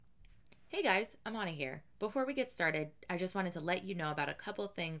Hey guys, Amani here. Before we get started, I just wanted to let you know about a couple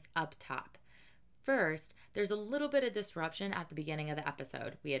things up top. First, there's a little bit of disruption at the beginning of the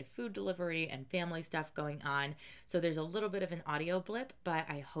episode. We had food delivery and family stuff going on, so there's a little bit of an audio blip, but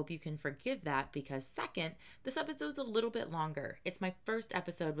I hope you can forgive that because, second, this episode's a little bit longer. It's my first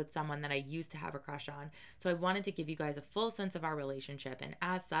episode with someone that I used to have a crush on, so I wanted to give you guys a full sense of our relationship, and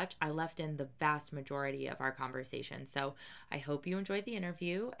as such, I left in the vast majority of our conversation. So I hope you enjoyed the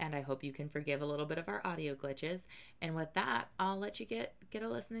interview, and I hope you can forgive a little bit of our audio glitches. And with that, I'll let you get a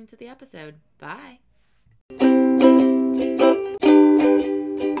listening to the episode. Bye.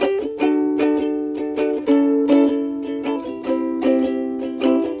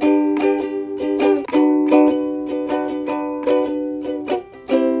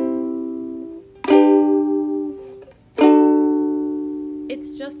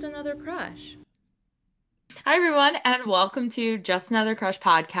 It's just another crush. Hi, everyone, and welcome to Just Another Crush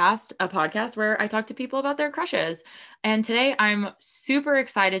podcast, a podcast where I talk to people about their crushes. And today I'm super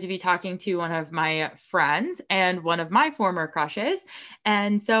excited to be talking to one of my friends and one of my former crushes.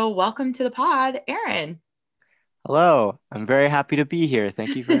 And so welcome to the pod, Aaron. Hello, I'm very happy to be here.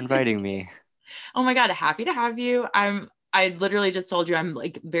 Thank you for inviting me. Oh my God, happy to have you. I literally just told you I'm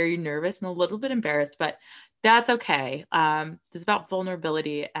like very nervous and a little bit embarrassed, but that's okay. This is about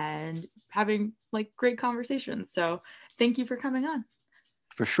vulnerability and having like great conversations. So thank you for coming on.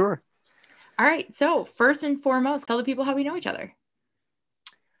 For sure. All right. So first and foremost, tell the people how we know each other.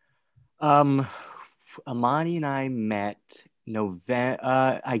 Amani and I met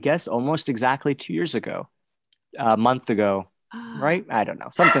I guess almost exactly 2 years ago, a month ago, right? I don't know,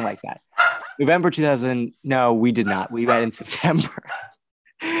 something like that. November 2000. No, we did not. We met in September.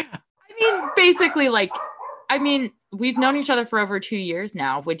 Basically, we've known each other for over 2 years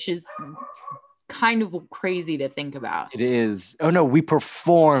now, which is kind of crazy to think about. It is. Oh no, we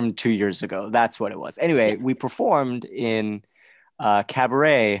performed 2 years ago. That's what it was. Anyway, we performed in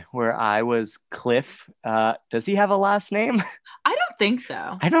Cabaret where I was Cliff. Does he have a last name? I don't think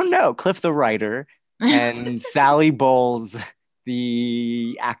so. I don't know. Cliff the writer and Sally Bowles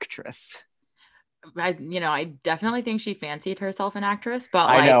the actress. I definitely think she fancied herself an actress, but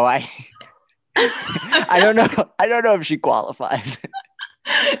I know. I don't know. I don't know if she qualifies.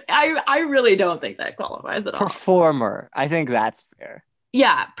 I really don't think that qualifies at all. Performer. I think that's fair.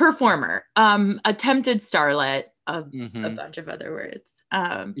 Yeah, performer. Attempted starlet. A bunch of other words.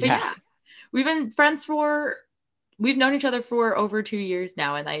 But yeah, we've been friends we've known each other for over 2 years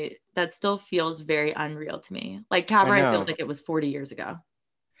now, and that still feels very unreal to me. Like Cabaret feels like it was 40 years ago.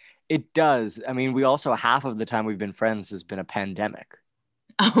 It does. I mean, we also, half of the time we've been friends has been a pandemic,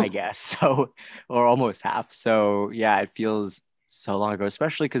 I guess. So, or almost half. So yeah, it feels so long ago,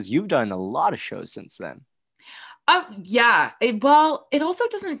 especially because you've done a lot of shows since then. Yeah. It also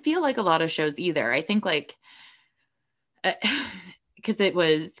doesn't feel like a lot of shows either. I think because it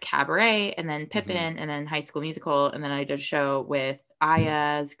was Cabaret and then Pippin and then High School Musical. And then I did a show with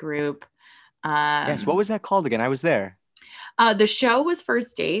Aya's group. Yes. What was that called again? I was there. The show was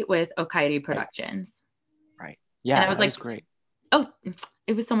First Date with Okairi Productions. Right. Yeah. And that was great. Oh,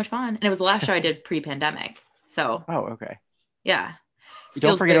 it was so much fun. And it was the last show I did pre-pandemic. So. Oh, okay. Yeah.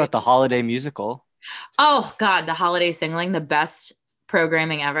 Don't forget about the holiday musical. Oh God, the holiday singling, the best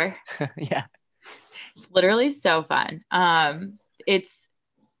programming ever. Yeah. It's literally so fun. I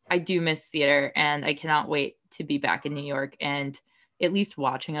do miss theater and I cannot wait to be back in New York and at least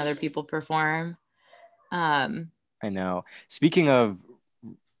watching other people perform. I know. Speaking of,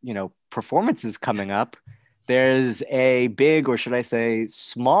 performances coming up, there's a big, or should I say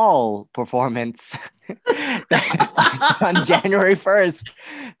small performance on January 1st,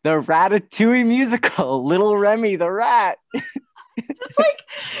 the Ratatouille musical, Little Remy the Rat.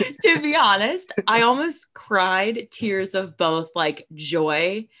 Just to be honest, I almost cried tears of both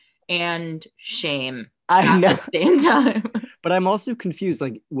joy and shame at the same time. But I'm also confused.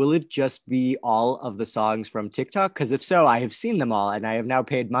 Will it just be all of the songs from TikTok? Because if so, I have seen them all and I have now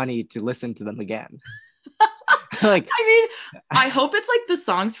paid money to listen to them again. I hope it's the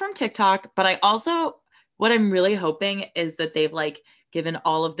songs from TikTok, but what I'm really hoping is that they've given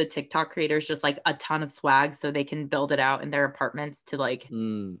all of the TikTok creators just a ton of swag so they can build it out in their apartments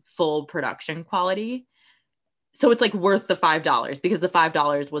to full production quality. So it's worth the $5 because the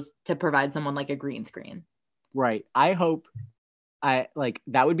 $5 was to provide someone a green screen. Right. I hope that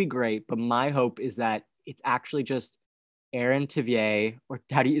would be great. But my hope is that it's actually just Aaron Tveit, or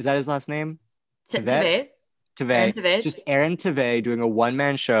is that his last name? Tveit. Just Aaron Tveit doing a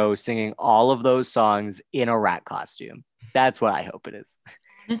one-man show singing all of those songs in a rat costume. That's what I hope it is.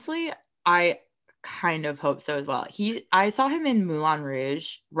 Honestly, I kind of hope so as well. I saw him in Moulin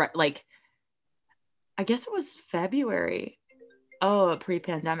Rouge, right, I guess it was February. Oh,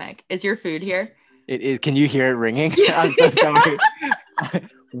 pre-pandemic. Is your food here? It is. Can you hear it ringing? I'm so sorry.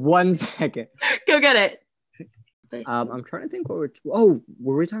 1 second. Go get it. I'm trying to think were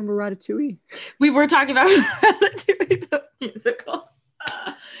we talking about Ratatouille? We were talking about Ratatouille, the musical.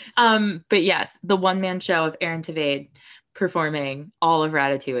 But yes, the one-man show of Aaron Tveit performing all of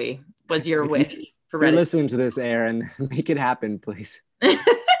Ratatouille was your wish for Ratatouille. You're Ratatouille. listening to this, Aaron. Make it happen, please.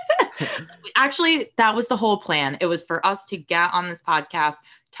 Actually, that was the whole plan. It was for us to get on this podcast,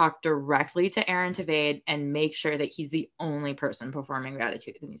 talk directly to Aaron Tveit, and make sure that he's the only person performing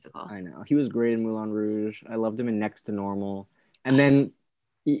Ratatouille the musical. I know. He was great in Moulin Rouge. I loved him in Next to Normal. And then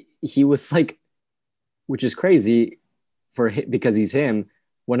he was like, which is crazy because he's him,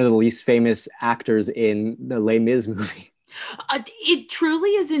 one of the least famous actors in the Les Mis movie. It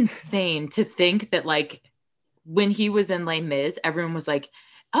truly is insane to think that, like, when he was in Les Mis, everyone was like,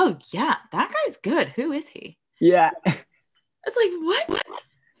 oh yeah, that guy's good. Who is he? Yeah. It's like, what?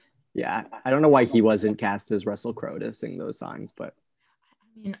 Yeah. I don't know why he wasn't cast as Russell Crowe to sing those songs, but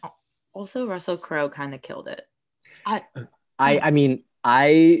I mean, also Russell Crowe kind of killed it. I mean,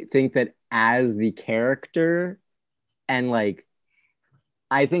 I think that as the character, and like,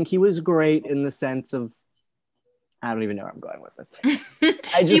 I think he was great in the sense of, I don't even know where I'm going with this.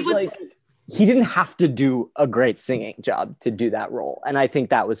 I just he didn't have to do a great singing job to do that role. And I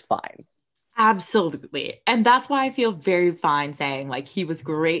think that was fine. Absolutely. And that's why I feel very fine saying, like, he was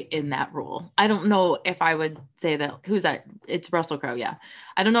great in that role. I don't know if I would say that, who's that? It's Russell Crowe. Yeah.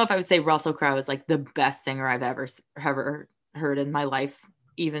 I don't know if I would say Russell Crowe is like the best singer I've ever heard in my life,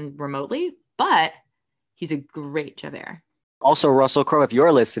 even remotely, but he's a great Javert. Also, Russell Crowe, if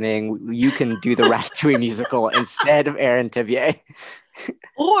you're listening, you can do the Ratatouille musical instead of Aaron Tveit.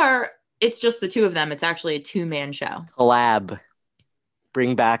 Or it's just the two of them. It's actually a two-man show. Collab.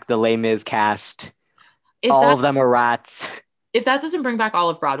 Bring back the Les Mis cast. All of them are rats. If that doesn't bring back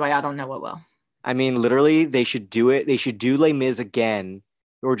all of Broadway, I don't know what will. I mean, literally, they should do it. They should do Les Mis again,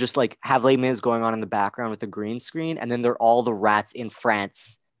 or just like have Les Mis going on in the background with a green screen, and then they're all the rats in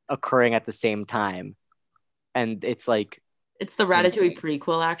France occurring at the same time. And it's like... It's the Ratatouille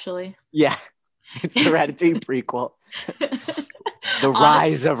prequel, actually. Yeah, it's the Ratatouille prequel. The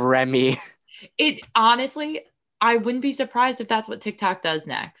rise of Remy. It honestly, I wouldn't be surprised if that's what TikTok does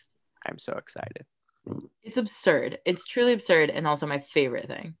next. I'm so excited. It's absurd. It's truly absurd, and also my favorite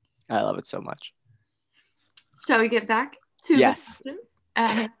thing. I love it so much. Shall we get back to the questions?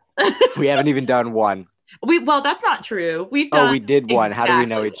 We haven't even done one. Well, that's not true. We did one. How do we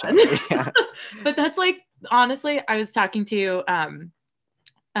know each other? Yeah. But that's like, honestly, I was talking to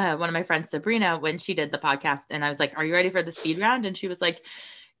one of my friends, Sabrina, when she did the podcast, and I was like, are you ready for the speed round? And she was like,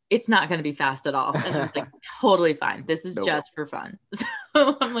 it's not going to be fast at all. And I was like, totally fine. This is just for fun.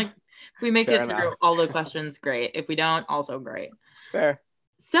 So I'm like, if we make it through all the questions, great. If we don't, also great. Fair.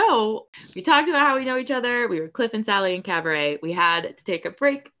 So we talked about how we know each other. We were Cliff and Sally in Cabaret. We had to take a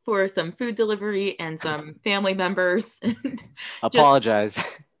break for some food delivery and some family members. Apologize.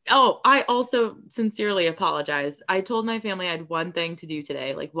 I also sincerely apologize. I told my family I had one thing to do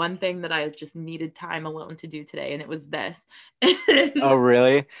today, like one thing that I just needed time alone to do today, and it was this. Oh,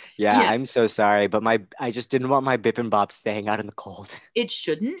 really? Yeah, I'm so sorry, but I just didn't want my Bip and Bop staying out in the cold. It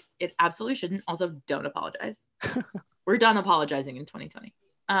shouldn't. It absolutely shouldn't. Also, don't apologize. We're done apologizing in 2020.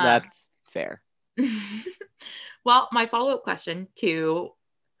 That's fair. Well, my follow-up question to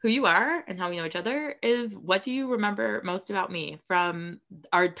who you are and how we know each other is, what do you remember most about me from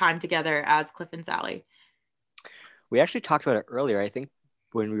our time together as Cliff and Sally? We actually talked about it earlier, I think,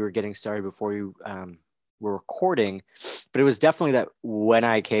 when we were getting started before we were recording, but it was definitely that when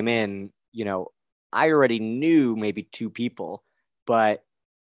I came in, I already knew maybe two people, but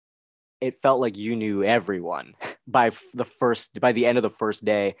it felt like you knew everyone by the end of the first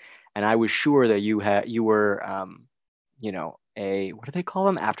day. And I was sure that you were, a, what do they call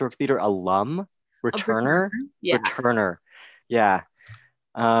them? Afterwork theater alum? Returner? Yeah. Returner. Yeah.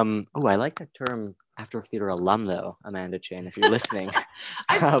 I like that term, Afterwork theater alum, though, Amanda Chin, if you're listening.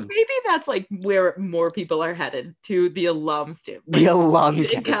 Maybe that's like where more people are headed, to the alum The alum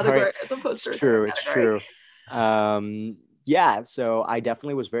category. As opposed to It's true. Yeah, so I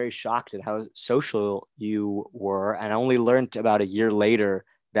definitely was very shocked at how social you were, and I only learned about a year later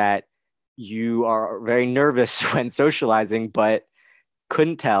that you are very nervous when socializing, but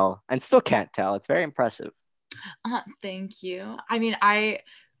couldn't tell and still can't tell. It's very impressive. Thank you. I mean, I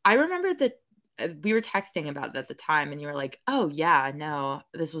remember that we were texting about it at the time, and you were like, oh yeah, no,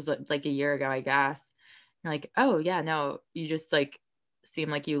 this was like a year ago, I guess. You're like, oh yeah, no, you just like seem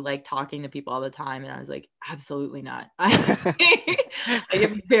like you like talking to people all the time. And I was like, absolutely not. I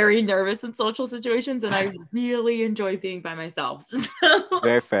get very nervous in social situations and I really enjoy being by myself.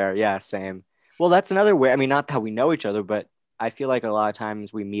 Very fair. Yeah, same. Well, that's another way. I mean, not that we know each other, but I feel like a lot of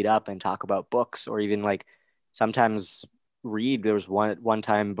times we meet up and talk about books or even like sometimes read. There was one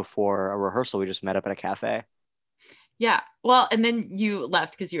time before a rehearsal, we just met up at a cafe. Yeah. Well, and then you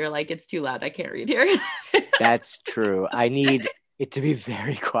left because you were like, it's too loud. I can't read here. That's true. I need it to be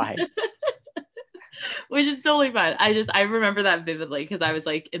very quiet. Which is totally fine. I remember that vividly because I was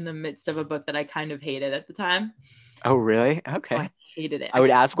like in the midst of a book that I kind of hated at the time. Oh, really? Oh, Okay. I hated it. I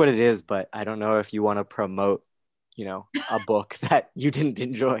would ask what it is, but I don't know if you want to promote, a book that you didn't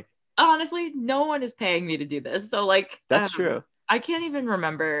enjoy. Honestly, no one is paying me to do this. So like That's true. I can't even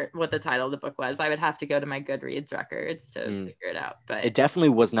remember what the title of the book was. I would have to go to my Goodreads records to figure it out. But it definitely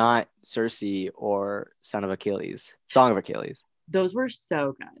was not Circe or Song of Achilles. Those were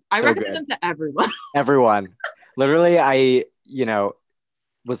so good. I recommend them to everyone. Everyone. Literally, I,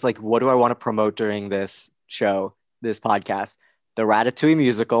 was like, what do I want to promote during this show, this podcast? The Ratatouille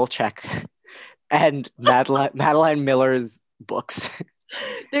musical, check. And Madeline Miller's books.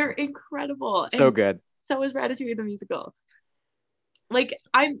 They're incredible. So good. So is Ratatouille the musical. Like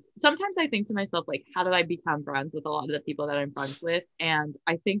sometimes I think to myself, like, how did I become friends with a lot of the people that I'm friends with? And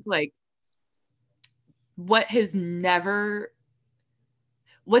I think like what's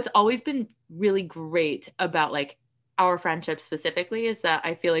always been really great about like our friendship specifically is that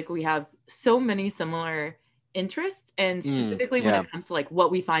I feel like we have so many similar interests and specifically when it comes to like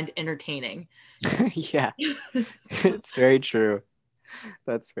what we find entertaining. Yeah. It's very true.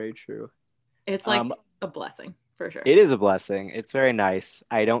 That's very true. It's like a blessing. For sure. It is a blessing. It's very nice.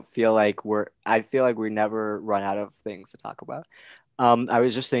 I feel like we never run out of things to talk about. I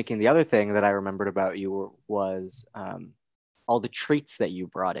was just thinking the other thing that I remembered about you was all the treats that you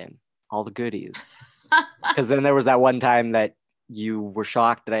brought in, all the goodies. Because then there was that one time that you were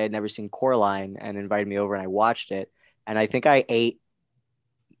shocked that I had never seen Coraline and invited me over and I watched it. And I think I ate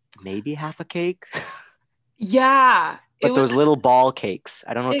maybe half a cake. Yeah. But those little ball cakes,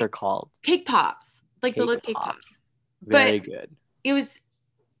 I don't know what they're called. Cake pops. Like the little cake pops. Very good. It was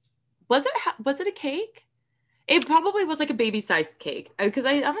it a cake? It probably was like a baby-sized cake because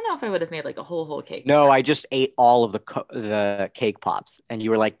I don't know if I would have made like a whole cake. No, I just ate all of the cake pops, and you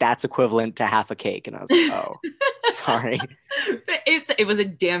were like, "That's equivalent to half a cake," and I was like, "Oh, sorry." It was a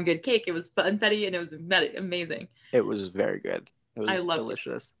damn good cake. It was funfetti and it was amazing. It was very good. It was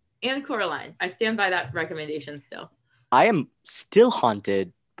delicious. And Coraline, I stand by that recommendation still. I am still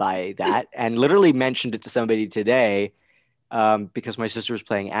haunted by that, and literally mentioned it to somebody today. Because my sister was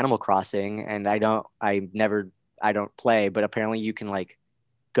playing Animal Crossing and I don't play, but apparently you can like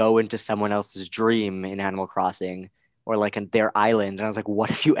go into someone else's dream in Animal Crossing or like in their island. And I was like, what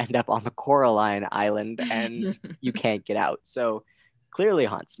if you end up on the Coraline Island and you can't get out? So clearly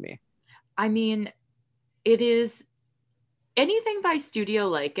haunts me. I mean, it is anything by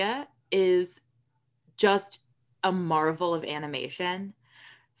Studio Leica is just a marvel of animation.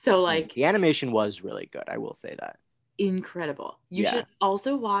 So like the animation was really good. I will say that. Incredible. You should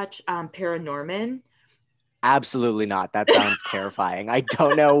also watch Paranorman. Absolutely not. That sounds terrifying. I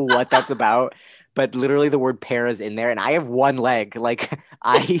don't know what that's about, but literally the word para is in there and I have one leg. Like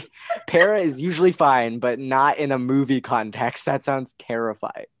para is usually fine, but not in a movie context. That sounds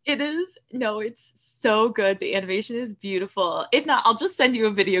terrifying. It is. No, it's so good. The animation is beautiful. If not, I'll just send you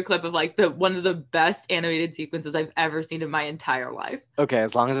a video clip of like one of the best animated sequences I've ever seen in my entire life. Okay,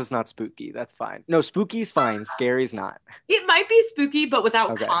 as long as it's not spooky, that's fine. No, spooky's fine. Scary's not. It might be spooky, but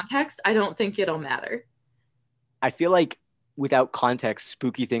without context, I don't think it'll matter. I feel like without context,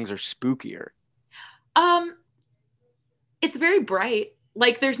 spooky things are spookier. It's very bright.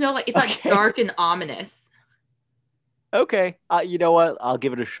 Like there's no like it's not dark and ominous. Okay. You know what? I'll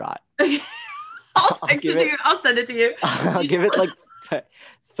give it a shot. I'll send it to you. I'll give it like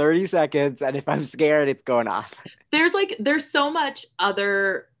 30 seconds. And if I'm scared, it's going off. There's so much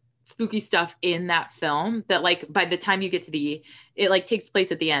other spooky stuff in that film that like by the time you get to it like takes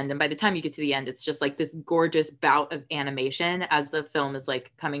place at the end. And by the time you get to the end, it's just like this gorgeous bout of animation as the film is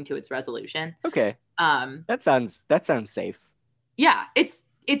like coming to its resolution. Okay. That sounds safe. Yeah, it's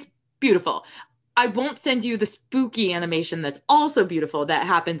beautiful. I won't send you the spooky animation that's also beautiful that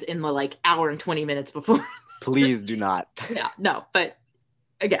happens in the like hour and 20 minutes before. Please do not. Yeah, no, but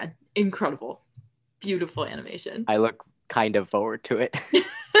again, incredible. Beautiful animation. I look kind of forward to it.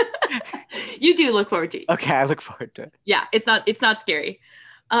 You do look forward to it. Okay, I look forward to it. Yeah, it's not scary.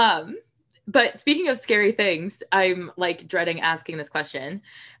 But speaking of scary things, I'm like dreading asking this question.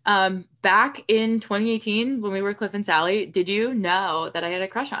 Back in 2018, when we were Cliff and Sally, did you know that I had a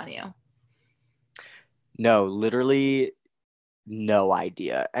crush on you? No, literally no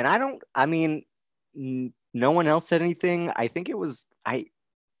idea. And I mean, no one else said anything. I think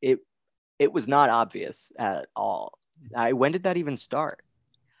it, it was not obvious at all. When did that even start?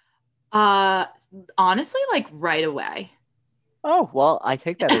 Uh, Honestly, like right away. Oh, well, I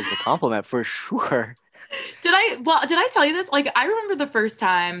take that as a compliment for sure. Did I tell you this? Like, I remember the first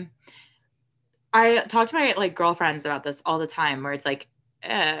time I talk to my like girlfriends about this all the time, where it's like,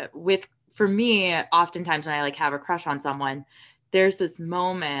 with for me, oftentimes when I like have a crush on someone, there's this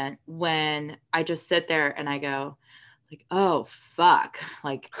moment when I just sit there and I go, like, oh fuck,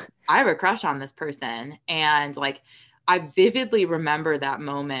 like I have a crush on this person, and like I vividly remember that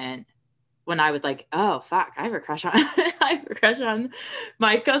moment when I was like, oh fuck, I have a crush on I have a crush on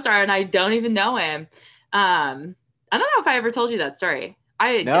my co-star and I don't even know him. I don't know if I ever told you that story.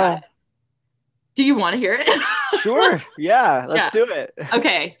 No, Do you want to hear it? sure. Yeah, let's Yeah. do it.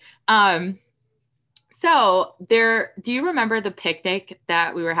 Okay. Um, so there, do you remember the picnic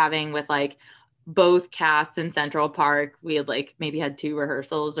that we were having with like both casts in Central Park? We had like maybe had two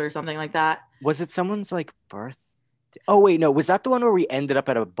rehearsals or something like that. Was it someone's like birth? Oh, wait, no. Was that the one where we ended up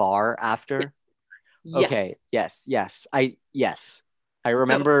at a bar Yes. after? Yeah. Okay. Yes. Yes. I So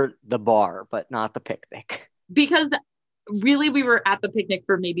remember the bar, but not the picnic. because really we were at the picnic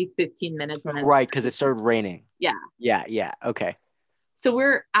for maybe 15 minutes and then Right, because it started raining. yeah. Yeah. Okay. So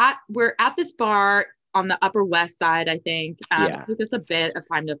we're at this bar on the Upper West Side, I think. It Yeah. took us a bit of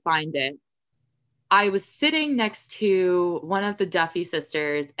time to find it. I was sitting next to one of the Duffy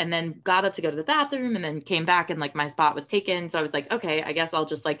sisters and then got up to go to the bathroom and then came back and like my spot was taken. So I was like, okay, I guess I'll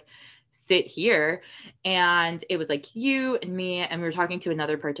just like sit here. And it was like you and me, and we were talking to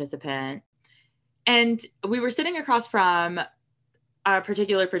another participant. And we were sitting across from a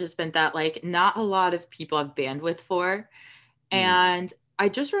particular participant that like not a lot of people have bandwidth for. Mm. And I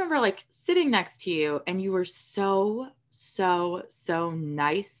just remember like sitting next to you, and you were so, so, so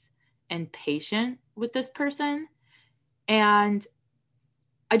nice and patient with this person. And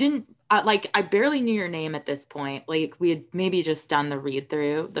I didn't like, I barely knew your name at this point. Like, we had maybe just done the read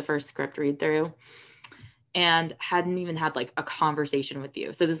through, the first script read through, and hadn't even had like a conversation with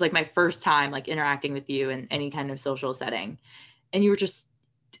you. So this is like my first time like interacting with you in any kind of social setting. And you were just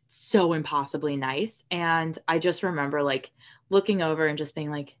so impossibly nice. And I just remember like looking over and just being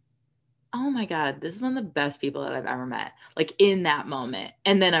like, oh my God, this is one of the best people that I've ever met, like in that moment.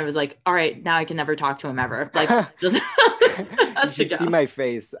 And then I was like, all right, now I can never talk to him ever. Like, just You has to should see go. my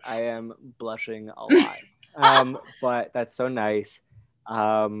face. I am blushing a lot. But that's so nice.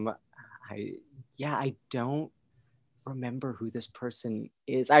 Um, I yeah, I don't remember who this person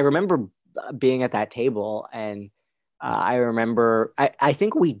is. I remember being at that table, and I remember. I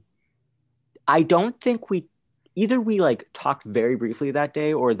think we. I don't think we either. We like talked very briefly that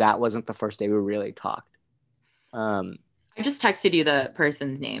day, or that wasn't the first day we really talked. Um. I just texted you the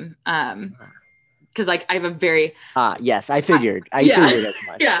person's name. Because like I have a very Yes, I figured. I yeah, figured as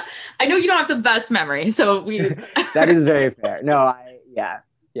much. yeah. I know you don't have the best memory, so we That is very fair. No,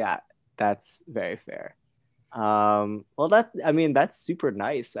 yeah, that's very fair. Well, I mean, that's super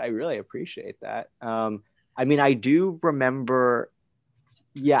nice. I really appreciate that. I mean, I do remember,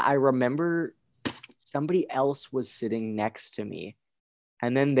 yeah, I remember somebody else was sitting next to me,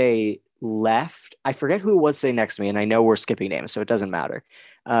 and then they left. I forget who it was sitting next to me, and I know we're skipping names, so it doesn't matter.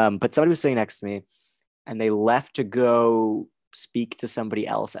 But somebody was sitting next to me, and they left to go speak to somebody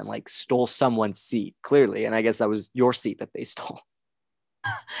else and like stole someone's seat, clearly. And I guess that was your seat that they stole.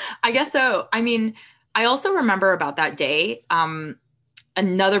 I guess so. I mean, I also remember about that day.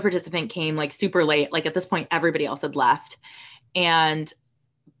 Another participant came like super late. Like at this point, everybody else had left and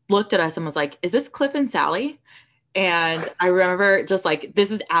looked at us and was like, "Is this Cliff and Sally?" And I remember just like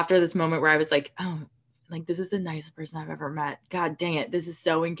this is after this moment where I was like, "Oh, like this is the nicest person I've ever met. God dang it, this is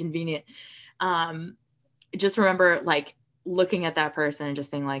so inconvenient." Um, just remember like looking at that person and just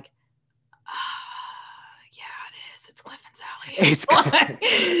being like, yeah, it is. It's Cliff and It's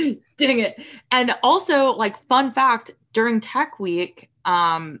Sally. Dang it. And also, like, fun fact during Tech Week,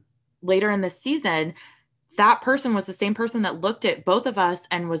 later in the season, that person was the same person that looked at both of us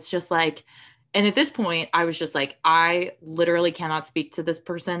and was just like, and at this point, I was just like, I literally cannot speak to this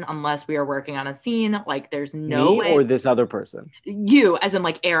person unless we are working on a scene. Like, there's no me way or this other person. you, as in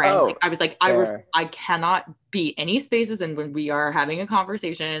like Aaron. Oh, Like, I was like, fair. I cannot be any spaces, and when we are having a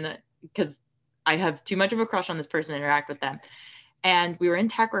conversation, because I have too much of a crush on this person to interact with them. And we were in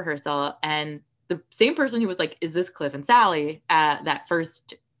tech rehearsal, and the same person who was like, "Is this Cliff and Sally?" That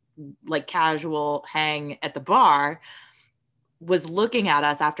first like casual hang at the bar, was looking at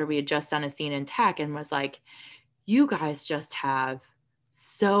us after we had just done a scene in tech and was like, you guys just have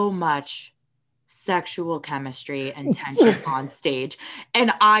so much sexual chemistry and tension on stage.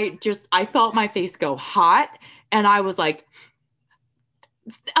 And I felt my face go hot, and I was like,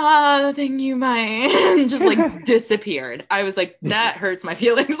 thank you, my just like disappeared. I was like, that hurts my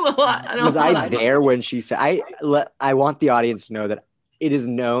feelings a lot. Was I there when she said, I want the audience to know that it is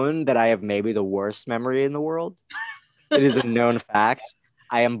known that I have maybe the worst memory in the world. It is a known fact.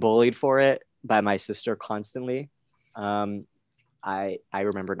 I am bullied for it by my sister constantly. I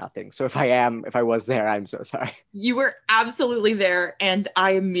remember nothing. So if I was there, I'm so sorry. You were absolutely there. And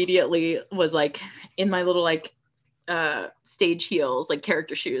I immediately was like in my little like stage heels, like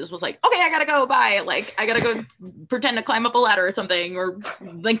character shoes, was like, okay, I gotta go, bye. Like I gotta go pretend to climb up a ladder or something, or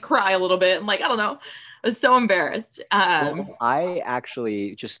like cry a little bit. And like, I don't know. I was so embarrassed. Well, I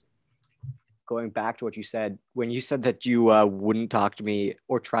actually, just going back to what you said, when you said that you wouldn't talk to me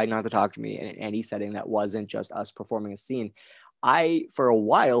or try not to talk to me in any setting that wasn't just us performing a scene, I, for a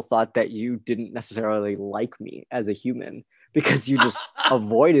while, thought that you didn't necessarily like me as a human because you just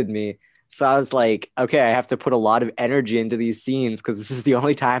avoided me. So I was like, okay, I have to put a lot of energy into these scenes because this is the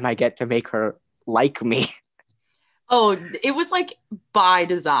only time I get to make her like me. Oh, it was like by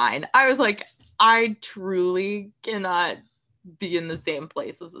design. I was like, I truly cannot be in the same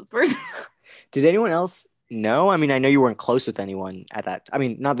place as this person. Did anyone else know? I mean, I know you weren't close with anyone at that. I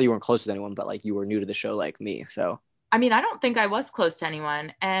mean, not that you weren't close with anyone, but like you were new to the show like me. So, I mean, I don't think I was close to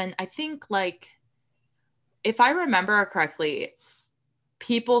anyone. And I think like, if I remember correctly,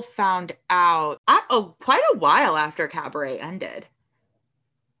 people found out quite a while after Cabaret ended.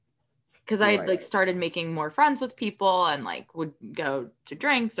 Because I like started making more friends with people and like would go to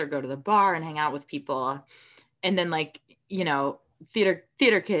drinks or go to the bar and hang out with people. And then like, you know, theater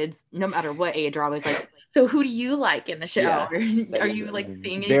kids, no matter what age, are always like, so who do you like in the show? Yeah, are you like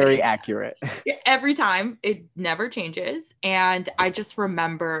seeing very anything? Accurate. Every time, it never changes. And I just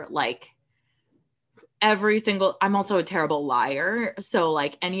remember like I'm also a terrible liar. So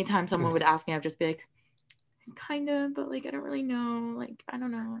like anytime someone would ask me, I'd just be like, kind of, but like I don't really know, like I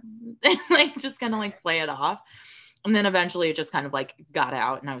don't know. Like just kind of like play it off. And then eventually it just kind of like got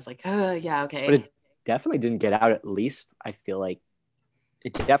out and I was like, oh yeah, okay. But it definitely didn't get out, at least I feel like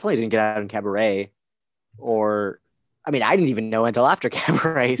it definitely didn't get out in Cabaret. Or I mean, I didn't even know until after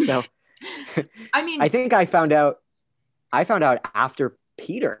Cabaret. So I mean, I think I found out after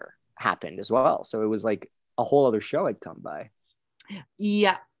Peter happened as well. So it was like a whole other show had come by.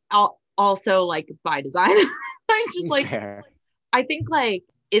 Yeah. Also like by design. I just like Fair. I think like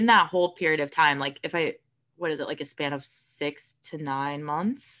in that whole period of time, like what is it, like a span of 6 to 9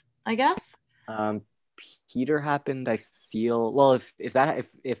 months, I guess. Peter happened, I feel, well,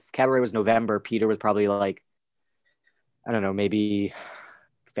 if Cabaret was November, Peter was probably like, I don't know, maybe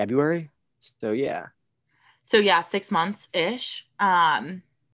February. So yeah. 6 months ish.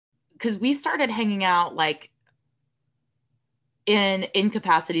 Because we started hanging out like in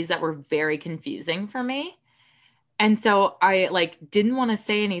capacities that were very confusing for me. And so I like didn't want to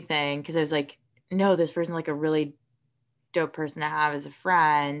say anything because I was like, no, this person's like a really dope person to have as a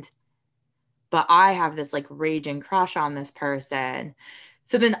friend. But I have this like raging crush on this person.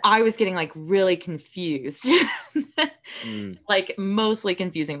 So then I was getting like really confused, like mostly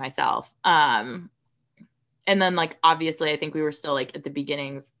confusing myself. And then like, obviously I think we were still like at the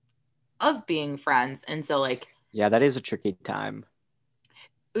beginnings of being friends. And so like, yeah, that is a tricky time.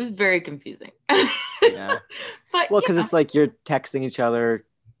 It was very confusing. Yeah. But well, because it's like you're texting each other,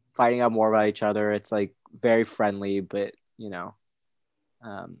 finding out more about each other. It's like very friendly, but you know,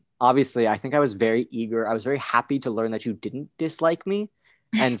 obviously I think I was very eager. I was very happy to learn that you didn't dislike me.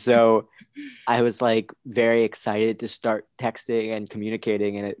 And so I was like very excited to start texting and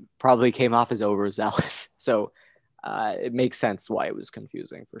communicating, and it probably came off as overzealous. So it makes sense why it was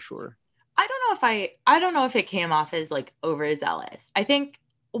confusing for sure. I don't know if it came off as like overzealous. I think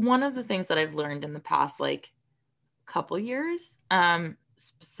one of the things that I've learned in the past like couple years,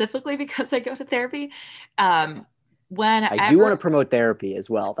 specifically because I go to therapy, I do want to promote therapy as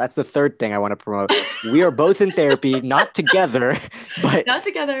well. That's the third thing I want to promote. We are both in therapy, not together, but not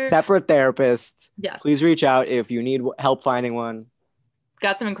together. Separate therapists. Yes. Please reach out if you need help finding one.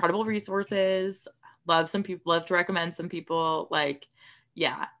 Got some incredible resources. Love to recommend some people. Like,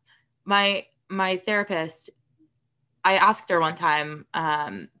 yeah. My therapist, I asked her one time,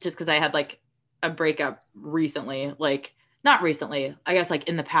 just because I had like a breakup recently, like not recently, I guess like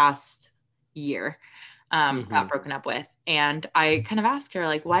in the past year, got broken up with. And I kind of asked her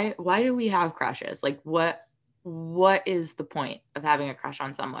like, why do we have crushes? Like what what is the point of having a crush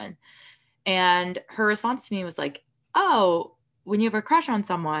on someone? And her response to me was like, oh, when you have a crush on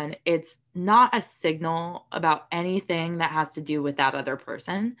someone, it's not a signal about anything that has to do with that other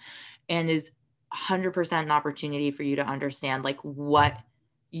person, and is 100% an opportunity for you to understand like what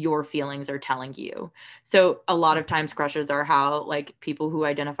your feelings are telling you. So a lot of times crushes are how like people who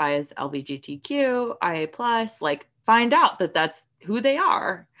identify as LGBTQ, IA plus, like find out that that's who they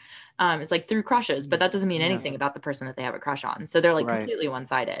are. It's like through crushes, but that doesn't mean Yeah. anything about the person that they have a crush on. So they're like Right. completely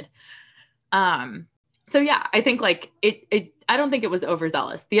one-sided. Um, so yeah, I think like it I don't think it was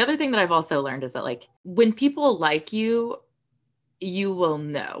overzealous. The other thing that I've also learned is that like when people like you will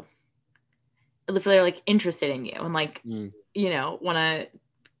know if they're like interested in you and like, want to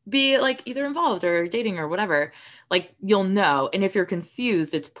be like either involved or dating or whatever, like you'll know. And if you're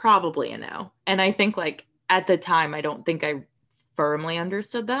confused, it's probably a no. And I think like at the time, I don't think I firmly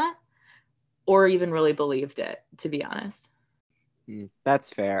understood that or even really believed it, to be honest.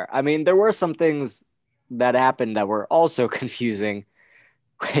 That's fair. I mean, there were some things that happened that were also confusing,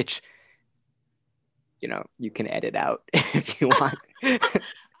 which, you can edit out if you want.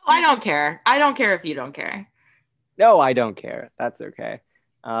 I don't care. I don't care if you don't care. No, I don't care. That's okay.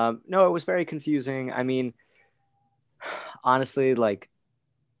 No, it was very confusing. I mean, honestly, like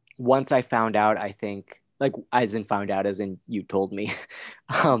once I found out, I think like as in found out as in you told me,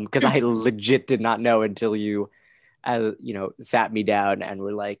 because I legit did not know until you, sat me down and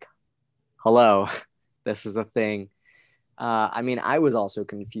were like, "Hello, this is a thing." I mean, I was also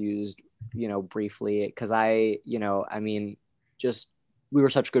confused, briefly because I mean, just we were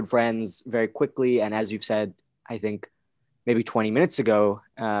such good friends very quickly, and as you've said, I think maybe 20 minutes ago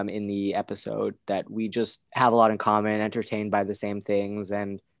in the episode that we just have a lot in common, entertained by the same things.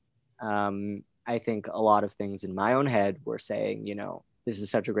 And I think a lot of things in my own head were saying, this is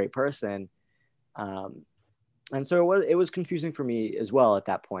such a great person. Um, and so it was confusing for me as well at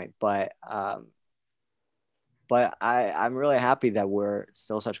that point. But I'm really happy that we're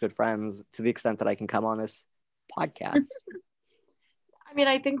still such good friends to the extent that I can come on this podcast. I mean,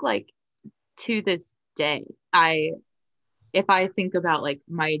 I think like to this day, if I think about like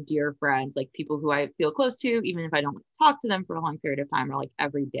my dear friends, like people who I feel close to, even if I don't talk to them for a long period of time or like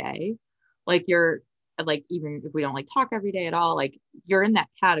every day, like you're like, even if we don't like talk every day at all, like you're in that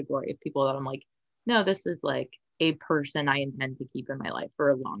category of people that I'm like, no, this is like a person I intend to keep in my life for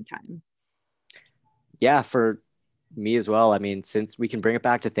a long time. Yeah, for me as well. I mean, since we can bring it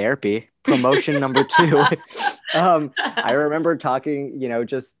back to therapy, promotion number two. I remember talking,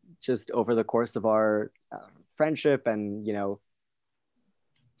 just over the course of our friendship and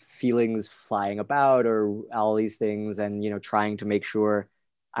feelings flying about or all these things, and trying to make sure.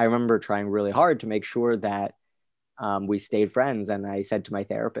 I remember trying really hard to make sure that we stayed friends, and I said to my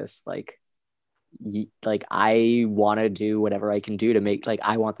therapist, like I want to do whatever I can do to make, like,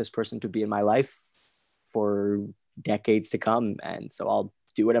 I want this person to be in my life for decades to come, and so I'll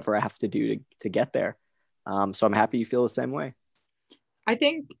do whatever I have to do to get there. So I'm happy you feel the same way. I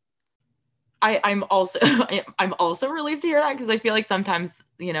think I'm also I'm also relieved to hear that, because I feel like sometimes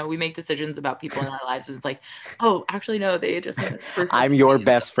we make decisions about people in our lives and it's like, oh, actually no, they just I'm your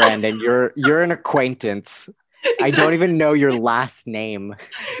best friend and you're an acquaintance. Exactly. I don't even know your last name.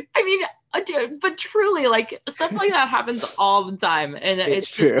 I mean, dude, but truly, like stuff like that happens all the time, and it's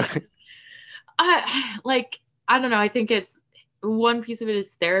true. Just, I don't know. I think it's one piece of it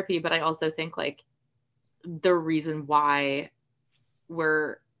is therapy, but I also think like the reason why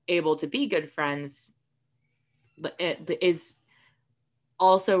we're able to be good friends it is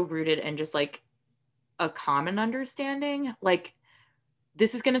also rooted in just like a common understanding. Like,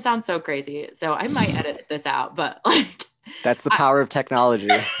 this is going to sound so crazy, so I might edit this out, but like, that's the power of technology.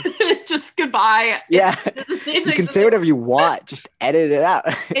 Just goodbye. Yeah. You can say whatever you want. Just edit it out.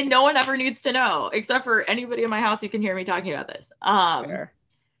 And no one ever needs to know, except for anybody in my house who can hear me talking about this. Fair.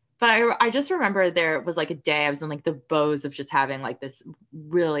 But I just remember there was like a day I was in like the bows of just having like this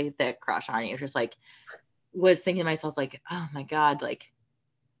really thick crush on you. Just like was thinking to myself like, oh my God, like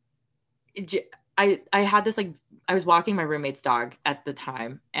I had this like, I was walking my roommate's dog at the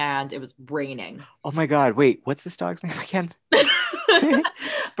time and it was raining. Oh my God. Wait, what's this dog's name again?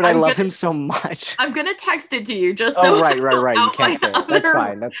 But I love him so much. I'm gonna text it to you just so. Oh, right. You can't say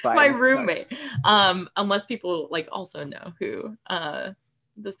it. That's fine. My roommate. Unless people like also know who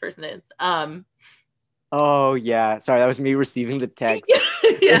this person is. Oh yeah. Sorry, that was me receiving the text. Yeah.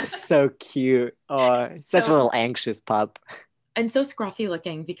 It's so cute. Oh, such a little anxious pup. And so scruffy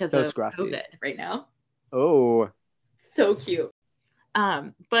looking because of COVID right now. Oh. So cute.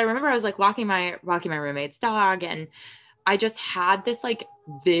 But I remember I was like walking my roommate's dog, and I just had this like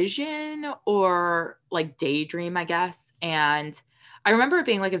vision or like daydream, I guess. And I remember it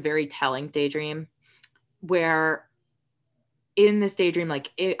being like a very telling daydream where in this daydream,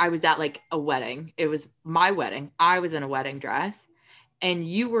 like I was at like a wedding. It was my wedding. I was in a wedding dress and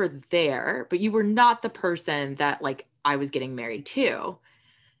you were there, but you were not the person that like I was getting married to.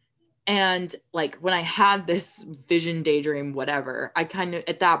 And like when I had this vision, daydream, whatever, I kind of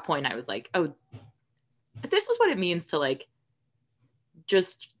at that point I was like, oh, this is what it means to like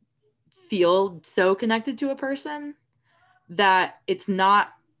just feel so connected to a person that it's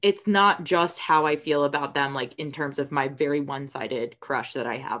not just how I feel about them, like in terms of my very one-sided crush that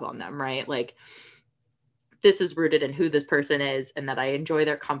I have on them, right? Like this is rooted in who this person is and that I enjoy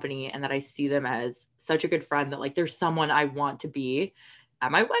their company and that I see them as such a good friend that like there's someone I want to be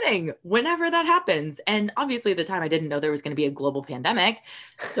at my wedding whenever that happens. And obviously at the time I didn't know there was going to be a global pandemic.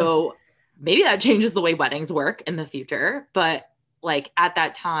 So maybe that changes the way weddings work in the future. But like at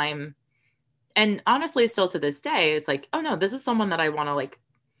that time, and honestly still to this day, it's like, oh no, this is someone that I want to like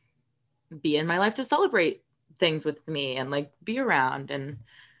be in my life to celebrate things with me and like be around. And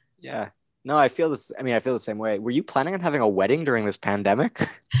Yeah. No, I feel this. I mean, I feel the same way. Were you planning on having a wedding during this pandemic?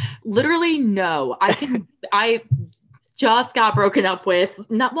 literally no, I just got broken up with.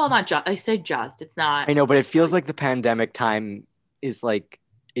 Not just, I say just, it's not. I know, but it feels like the pandemic time is like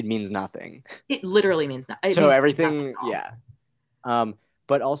it means nothing. It literally means not. It So means everything, yeah.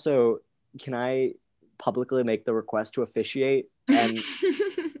 But also, can I publicly make the request to officiate? And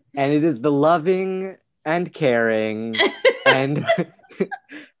it is the loving and caring and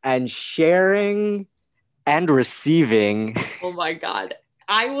and sharing and receiving. Oh my God.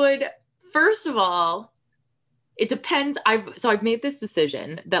 I would, first of all, it depends. I've made this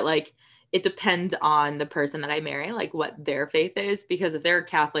decision that like it depends on the person that I marry, like what their faith is. Because if they're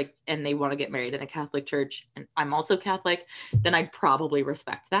Catholic and they want to get married in a Catholic church, and I'm also Catholic, then I'd probably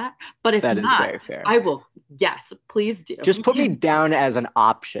respect that. But if That is not, very fair. I will. Yes, please do. Just put me down as an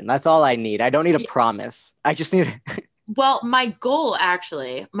option. That's all I need. I don't need a Yeah. promise. I just need. Well, my goal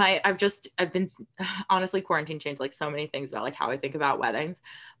actually, I've been honestly quarantine changed like so many things about like how I think about weddings.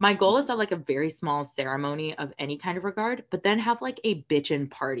 My goal is to have like a very small ceremony of any kind of regard, but then have like a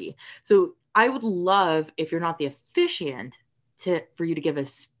bitchin' party. So I would love if you're not the officiant for you to give a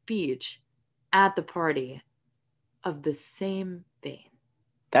speech at the party of the same vein.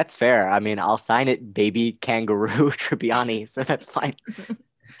 That's fair. I mean, I'll sign it, baby kangaroo Tribbiani. So that's fine.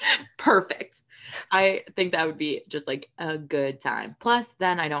 Perfect. I think that would be just like a good time. Plus,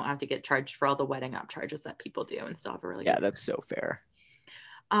 then I don't have to get charged for all the wedding up charges that people do and still have a really Yeah, good that's so fair.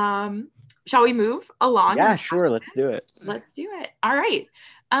 Shall we move along? Yeah, sure. Let's do it. Let's do it. All right.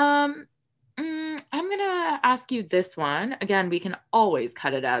 I'm gonna ask you this one. Again, we can always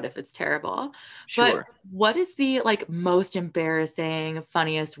cut it out if it's terrible. But Sure. what is the like most embarrassing,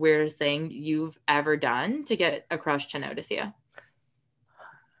 funniest, weirdest thing you've ever done to get a crush to notice you?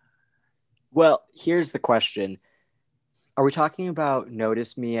 Well, here's the question. Are we talking about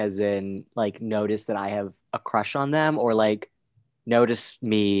notice me as in like notice that I have a crush on them, or like notice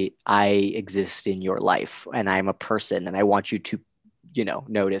me, I exist in your life and I'm a person and I want you to,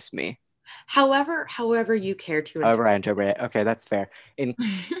 notice me? However you care to However I interpret it. Okay, that's fair. In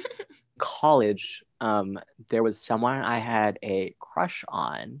college, there was someone I had a crush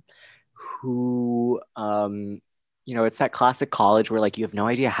on who, it's that classic college where like you have no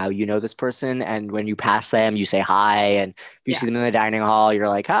idea how you know this person, and when you pass them, you say hi, and if you see them in the dining hall, you're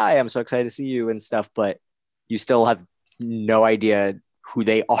like, "Hi, I'm so excited to see you" and stuff, but you still have no idea who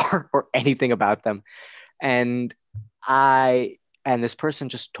they are or anything about them. And this person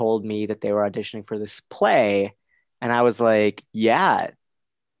just told me that they were auditioning for this play, and I was like, "Yeah,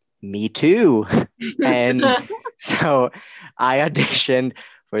 me too." And so I auditioned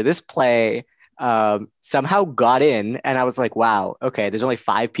for this play, somehow got in, and I was like, wow, okay, there's only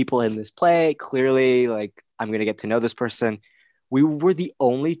 5 people in this play. Clearly, like, I'm going to get to know this person. We were the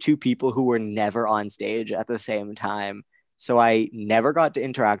only 2 people who were never on stage at the same time. So I never got to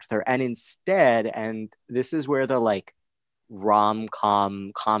interact with her. And instead, and this is where the like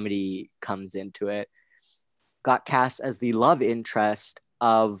rom-com comedy comes into it, got cast as the love interest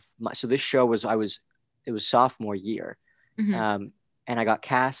of so this show was, it was sophomore year. Mm-hmm. And I got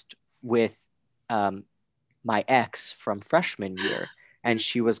cast with my ex from freshman year, and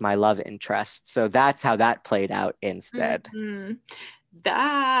she was my love interest. So that's how that played out instead. Mm-hmm.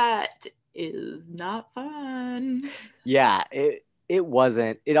 That is not fun. Yeah, it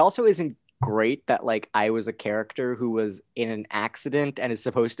wasn't. It also isn't great that like I was a character who was in an accident and is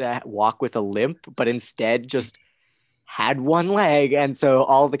supposed to walk with a limp, but instead just had one leg, and so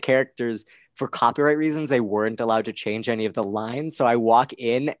all the characters for copyright reasons, they weren't allowed to change any of the lines. So I walk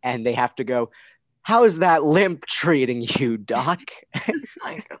in and they have to go, "How's that limp treating you, Doc?" Oh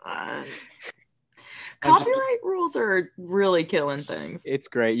my God. I'm just, Copyright rules are really killing things. it's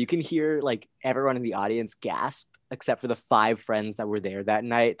great. You can hear like everyone in the audience gasp, except for the 5 friends that were there that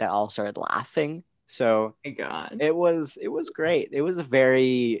night that all started laughing. So Oh my God. it was great. It was a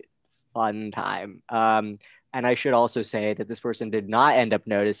very fun time. And I should also say that this person did not end up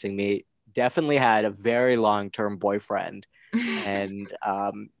noticing me. Definitely had a very long-term boyfriend, and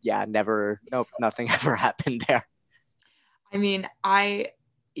yeah, never, nope, nothing ever happened there. I mean,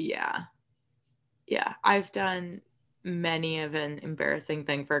 yeah, yeah, I've done many of an embarrassing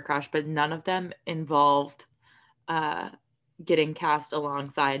thing for a crush, but none of them involved uh getting cast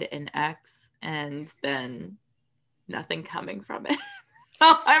alongside an ex and then nothing coming from it. So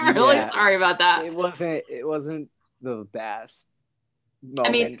I'm really Yeah, sorry about that. it wasn't the best I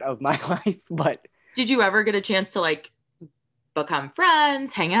mean, moment of my life, but did you ever get a chance to like become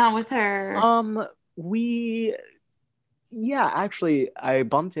friends, hang out with her? we yeah, actually, I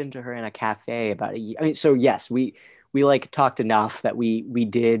bumped into her in a cafe about a year. I mean, so yes, we like talked enough that we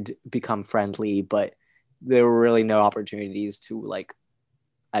did become friendly, but there were really no opportunities to like,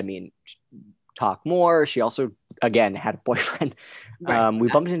 I mean, talk more. She also, again, had a boyfriend. Right. We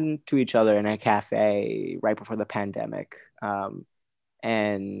bumped into each other in a cafe right before the pandemic.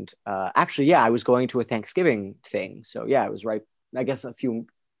 And actually, yeah, I was going to a Thanksgiving thing, so yeah, it was right, I guess, a few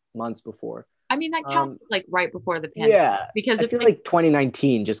months before. I mean, that counts Um, like right before the pandemic yeah, because I if feel like, like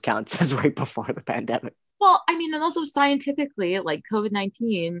 2019 just counts as right before the pandemic. well, I mean, and also scientifically, like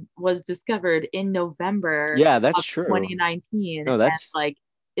COVID-19 was discovered in November Yeah, that's of true. 2019 No, and that's like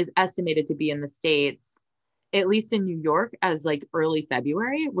is estimated to be in the States, at least in New York, as like early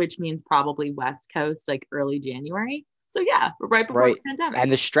February, which means probably West Coast, like early January. So yeah, right before the right. pandemic.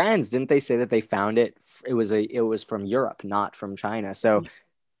 And the strands, didn't they say that they found it? It was from Europe, not from China. So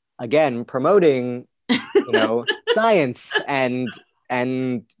again, promoting, science and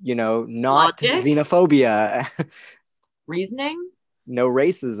not Logic, xenophobia, reasoning, no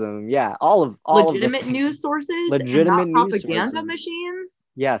racism. Yeah, all of the legitimate things, news sources, and not legitimate news propaganda sources. machines.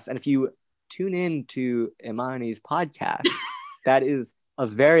 Yes, and if you tune in to Imani's podcast, that is a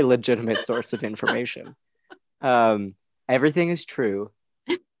very legitimate source of information. Um, Everything is true.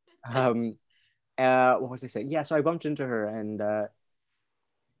 Um, what was I saying? Yeah, so I bumped into her, and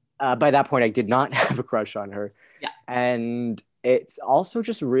by that point, I did not have a crush on her. Yeah. And it's also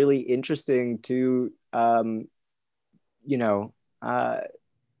just really interesting to, you know, uh,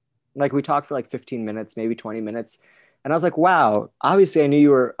 like we talked for like 15 minutes, maybe 20 minutes. And I was like, wow, obviously I knew you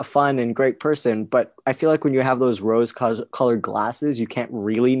were a fun and great person, but I feel like when you have those rose-colored glasses, you can't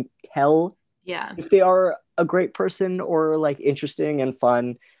really tell Yeah. if they are a great person or like interesting and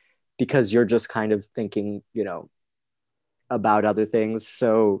fun because you're just kind of thinking, about other things.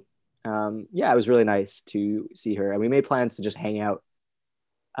 So yeah, it was really nice to see her, and we made plans to just hang out.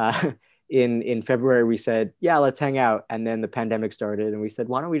 Uh, in February, we said, yeah, let's hang out, and then the pandemic started, and we said,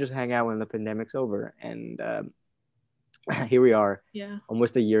 why don't we just hang out when the pandemic's over? And here we are, Yeah.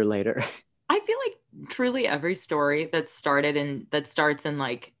 almost a year later. I feel like truly every story that starts in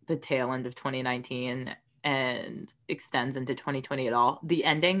like the tail end of 2019 and extends into 2020 at all, the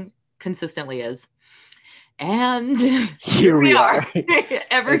ending consistently is. And here Here we we are are.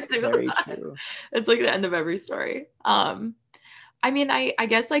 every It's single very time. true. It's like the end of every story. I mean, I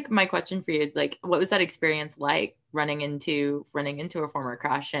guess like my question for you is like, what was that experience like running into a former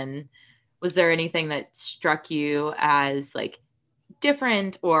crush, and was there anything that struck you as like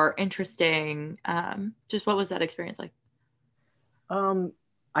different or interesting? Just what was that experience like? Um,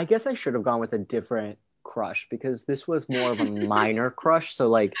 I guess I should have gone with a different crush because this was more of a minor crush. So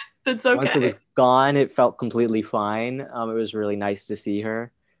like That's once it okay. was gone, it felt completely fine. It was really nice to see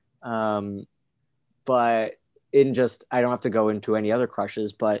her. Um, but I don't have to go into any other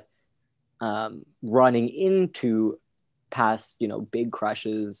crushes, but running into past, big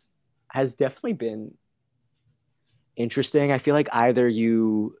crushes has definitely been interesting. I feel like either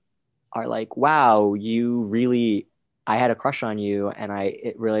you are like, wow, I had a crush on you, and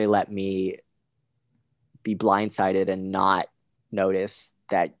it really let me be blindsided and not notice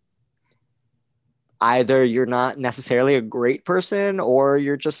that either you're not necessarily a great person or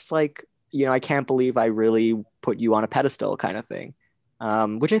you're just like, I can't believe I really put you on a pedestal kind of thing.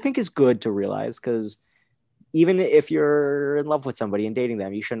 Which I think is good to realize because even if you're in love with somebody and dating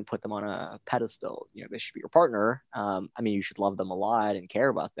them, you shouldn't put them on a pedestal. They should be your partner. I mean, you should love them a lot and care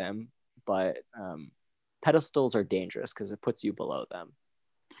about them, but pedestals are dangerous because it puts you below them.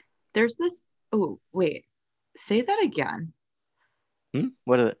 There's this. Oh, wait. Say that again.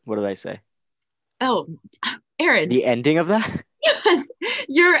 What did I say? Oh, Aaron, The ending of that? yes,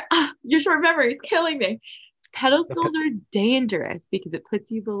 your short memory is killing me. Pedestals are dangerous because it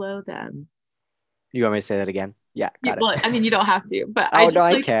puts you below them. You want me to say that again? Yeah, got it. Well, I mean, you don't have to, but I Oh, no, just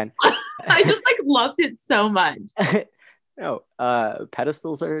I like can. I just like loved it so much. No,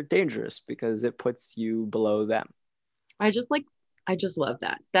 pedestals are dangerous because it puts you below them. I just like I just love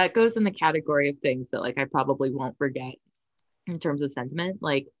that. That goes in the category of things that like I probably won't forget in terms of sentiment.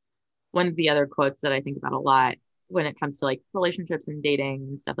 Like one of the other quotes that I think about a lot when it comes to like relationships and dating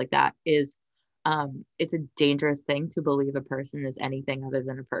and stuff like that is it's a dangerous thing to believe a person is anything other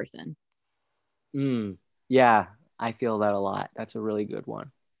than a person. Yeah, I feel that a lot. That's a really good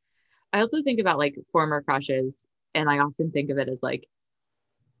one. I also think about like former crushes and I often think of it as like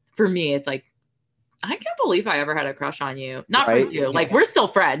for me it's like I can't believe I ever had a crush on you. Not for Right? you. Yeah. Like we're still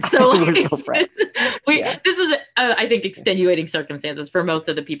friends. So We're like still friends. Yeah, this is I think extenuating circumstances for most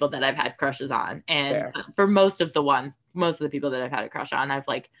of the people that I've had crushes on, and fair. for most of the people that I've had a crush on, I've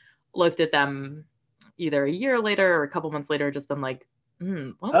like looked at them either a year later or a couple months later, just been like,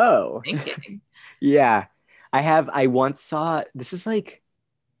 what was Oh, I thinking? yeah. I once saw, this is like,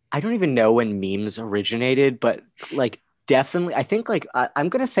 I don't even know when memes originated, but like definitely, I think like, I'm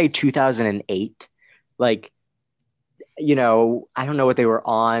gonna say 2008. Like, I don't know what they were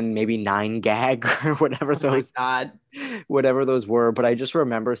on, maybe 9gag or whatever Oh my those god. whatever those were, but I just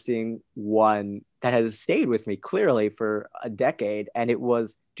remember seeing one that has stayed with me clearly for a decade. And it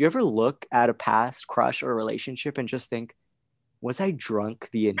was, do you ever look at a past crush or relationship and just think, was I drunk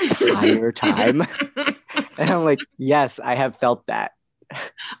the entire time? And I'm like, yes, I have felt that.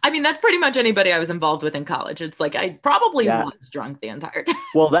 I mean, that's pretty much anybody I was involved with in college. It's like I probably Yeah. was drunk the entire time.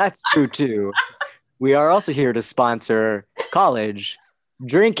 Well, that's true too. We are also here to sponsor college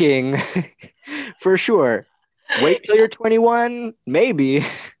drinking for sure. Wait till you're 21, maybe.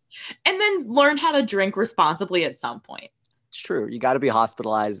 And then learn how to drink responsibly at some point. It's true. You got to be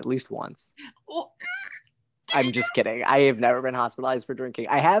hospitalized at least once. Well, I'm just kidding. I have never been hospitalized for drinking.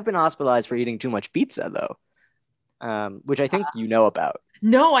 I have been hospitalized for eating too much pizza, though, which I think you know about.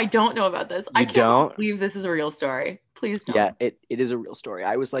 no, I don't know about this. I You can't don't? believe this is a real story. Please tell Yeah, me. it is a real story.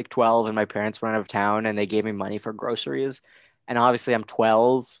 I was like 12 and my parents went out of town and they gave me money for groceries. And obviously I'm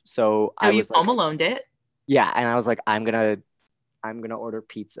 12, so No, I you was like, home alone it. yeah, and I was like, I'm gonna order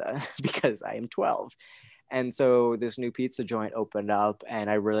pizza because I am 12. And so this new pizza joint opened up and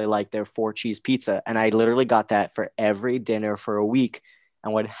I really liked their 4 cheese pizza. And I literally got that for every dinner for a week.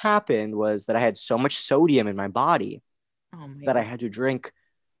 And what happened was that I had so much sodium in my body Oh my that I god. had to drink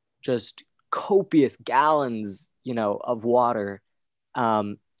just copious gallons, of water.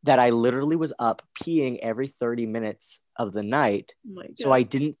 That I literally was up peeing every 30 minutes of the night. Oh my So god. I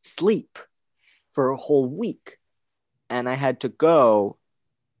didn't sleep for a whole week. And I had to go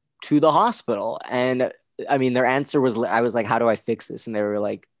to the hospital. And I mean, their answer was, I was like, how do I fix this? And they were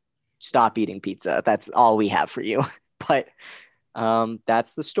like, stop eating pizza. That's all we have for you. But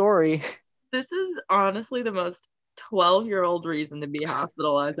that's the story. This is honestly the most 12-year-old reason to be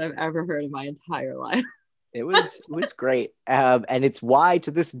hospitalized I've ever heard in my entire life. It was great. And it's why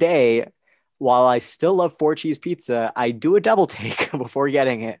to this day, while I still love 4 cheese pizza, I do a double take before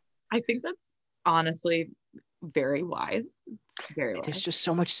getting it. I think that's honestly very wise. It's very There's wise. just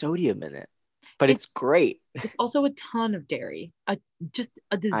so much sodium in it, but It's it's great. it's also a ton of dairy. Just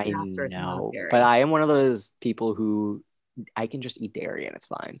a I disastrous amount of know, but dairy. I am one of those people who I can just eat dairy and it's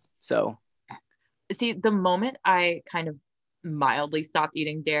fine. So, See, the moment I kind of mildly stopped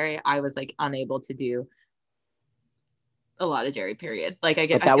eating dairy, I was like unable to do a lot of dairy, period. Like but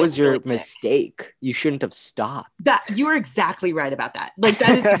I that feel was really your sick. mistake. You shouldn't have stopped. That you are exactly right about that. Like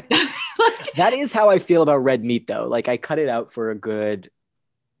that is like That is how I feel about red meat, though. Like I cut it out for a good,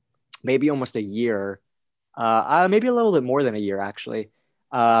 maybe almost a year, maybe a little bit more than a year, actually.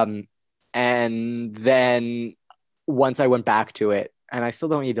 And then once I went back to it, and I still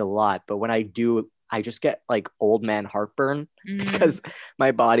don't eat a lot, but when I do, I just get like old man heartburn mm, because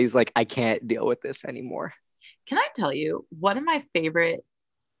my body's like, I can't deal with this anymore. can I tell you one of my favorite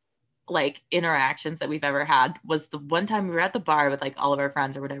like interactions that we've ever had was the one time we were at the bar with like all of our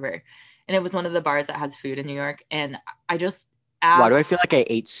friends or whatever. And it was one of the bars that has food in New York. And I just Why do asked, I feel like I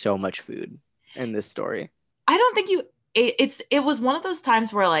ate so much food in this story? I don't think it was one of those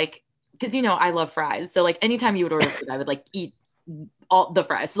times where like, because I love fries. So like anytime you would order food, I would like eat all the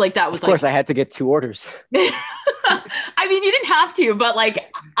fries. Like that Of was like course, I had to get 2 orders. I mean, you didn't have to, but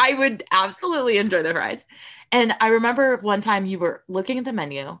like I would absolutely enjoy the fries. And I remember one time you were looking at the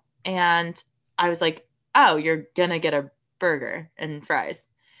menu and I was like, "Oh, you're gonna get a burger and fries."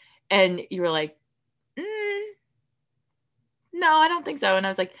 And you were like, no, I don't think so. And I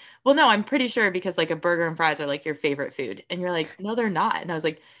was like, well, no, I'm pretty sure because like a burger and fries are like your favorite food. And you're like, no, they're not. And I was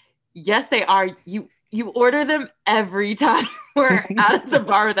like, yes, they are. You order them every time we're out of the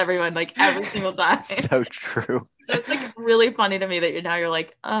bar with everyone, like every single time. So true. So it's like really funny to me that you're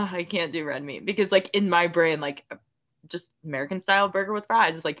like, oh, I can't do red meat because like in my brain, like just American style burger with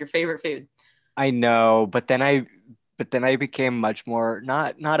fries is like your favorite food. I know, but then I became much more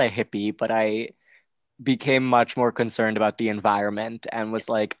not a hippie, but I became much more concerned about the environment and was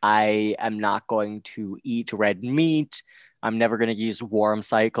like, I am not going to eat red meat. I'm never going to use warm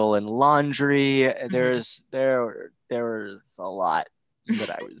cycle in laundry. Mhm. There was a lot that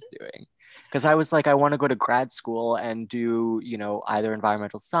I was doing. Because I was like, I want to go to grad school and do, either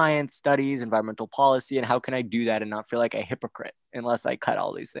environmental science studies, environmental policy, and how can I do that and not feel like a hypocrite unless I cut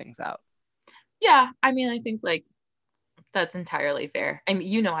all these things out? Yeah, I mean, I think like that's entirely fair. I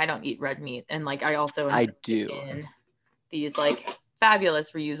mean, I don't eat red meat, and like I also I invested do. in these like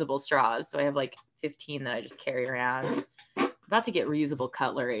fabulous reusable straws. So I have like 15 that I just carry around. I'm about to get reusable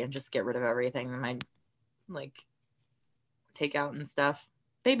cutlery and just get rid of everything that might like take out and stuff.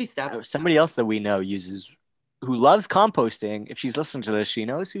 Baby steps. Somebody else that we know who loves composting. If she's listening to this, she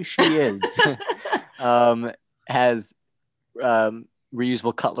knows who she is. um, has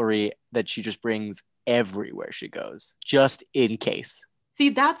reusable cutlery that she just brings everywhere she goes, just in case. See,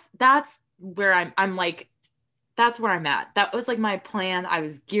 that's where I'm like that's where I'm at. That was like my plan. I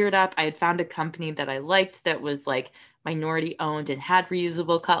was geared up. I had found a company that I liked that was like minority owned and had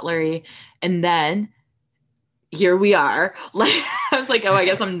reusable cutlery. And then here we are. Like I was like, oh, I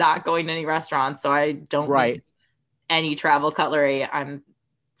guess I'm not going to any restaurants, so I don't Right. need any travel cutlery. I'm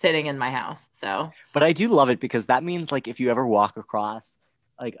sitting in my house. So But I do love it because that means like if you ever walk across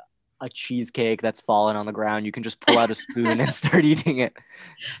like a cheesecake that's fallen on the ground, you can just pull out a spoon and start eating it.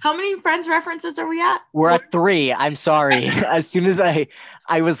 how many Friends references are we at? We're at three. I'm sorry. As soon as I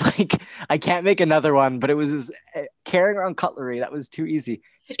was like, I can't make another one, but it was carrying around cutlery. That was too easy.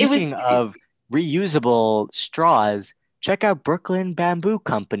 It was Speaking of reusable straws, check out Brooklyn Bamboo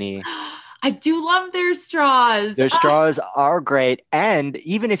Company. I do love their straws. Their straws are great. And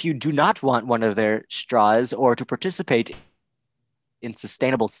even if you do not want one of their straws or to participate in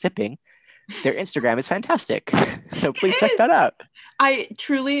sustainable sipping, their Instagram is fantastic. So please check that out. I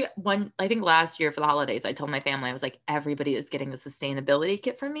truly I think last year for the holidays, I told my family, I was like, everybody is getting a sustainability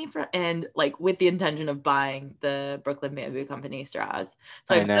kit from me and like with the intention of buying the Brooklyn Bamboo Company straws.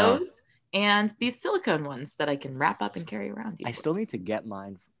 So I I have know. those and these silicone ones that I can wrap up and carry around I easily. still need to get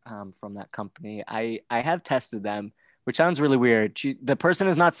mine from that company. I have tested them, which sounds really weird. The person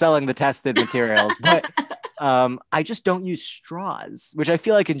is not selling the tested materials, but I just don't use straws, which I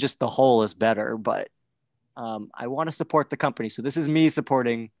feel like in just the whole is better. But I want to support the company, so this is me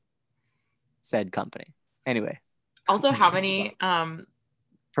supporting said company. Anyway, Also, how many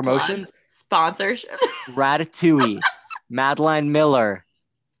promotions: plugs, sponsorship? Ratatouille, Madeline Miller,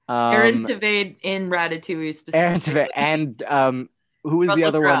 Aaron um, Tveit in Ratatouille Aaron Tveit, specifically. and who was the Russell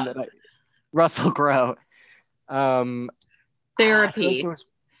other Crowe. one Russell Crowe. I feel like there Therapy, was.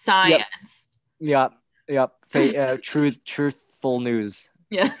 Yep, science. yep, yep. Truthful news.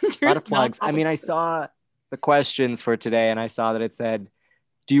 Yeah, A lot truth of not plugs. I public. mean, I saw the questions for today, and I saw that it said,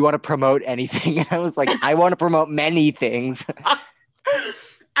 "Do you want to promote anything?" And I was like, "I want to promote many things."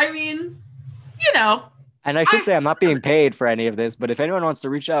 I mean, you know, And I should I say I'm not being paid for any of this, but if anyone wants to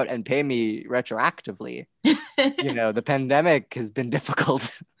reach out and pay me retroactively, the pandemic has been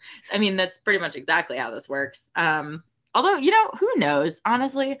difficult. I mean that's pretty much exactly how this works. Although, who knows?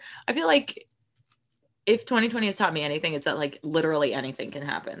 Honestly, I feel like if 2020 has taught me anything, it's that like literally anything can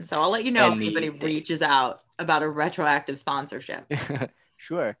happen. So I'll let you know if anybody Anything. reaches out about a retroactive sponsorship.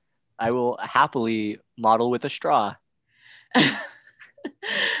 Sure. I will happily model with a straw.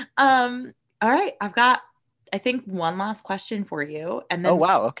 All right, I've got I think one last question for you, and Oh, then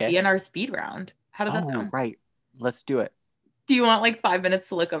wow. we'll Okay. be in our speed round. How does that Oh, sound? right. Let's do it. Do you want like 5 minutes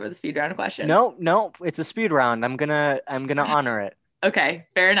to look over the speed round question? No, no, it's a speed round. I'm gonna honor it. Okay,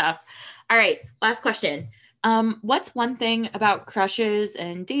 fair enough. All right, last question. What's one thing about crushes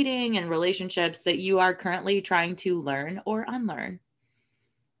and dating and relationships that you are currently trying to learn or unlearn?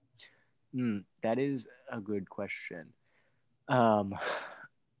 That is a good question. Um,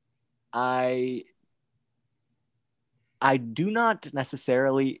 I I do not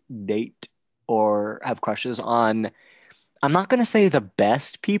necessarily date or have crushes on. I'm not gonna say the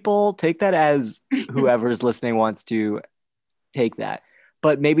best people. Take that as whoever's listening wants to take that,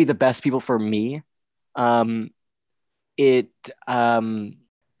 but maybe the best people for me. Um, it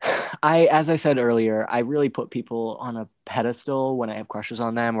as I said earlier, I really put people on a pedestal when I have crushes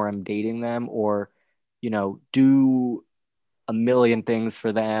on them or I'm dating them or do a million things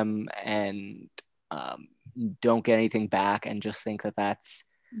for them and um, don't get anything back and just think that that's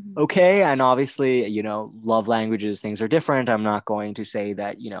Mhm. okay. And obviously, love languages, things are different. I'm not going to say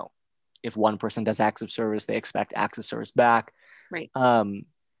that, if one person does acts of service, they expect acts of service back. Right. Um,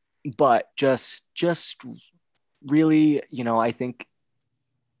 but just really, I think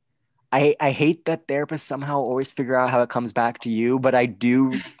I hate that therapists somehow always figure out how it comes back to you, but I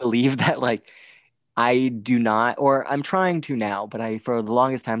do believe that like I do not, or I'm trying to now, but I for the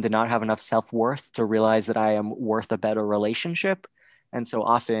longest time did not have enough self-worth to realize that I am worth a better relationship. And so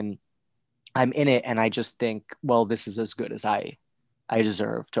often I'm in it and I just think, well, this is as good as I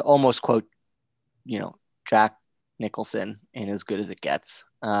deserve, to almost quote, Jack Nicholson in As Good as It Gets.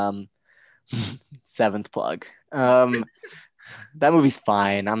 Seventh plug. That movie's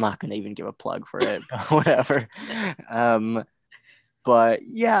fine. I'm not gonna even give a plug for it. Whatever. Um, but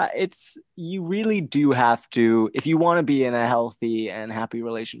yeah, you really do have to, if you want to be in a healthy and happy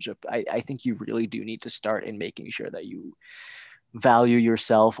relationship, I think you really do need to start in making sure that you value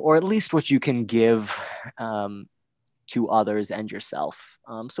yourself, or at least what you can give um, to others and yourself.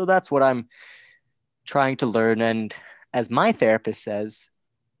 So that's what I'm trying to learn. And as my therapist says,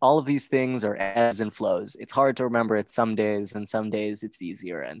 all of these things are ebbs and flows. It's hard to remember it some days, and some days it's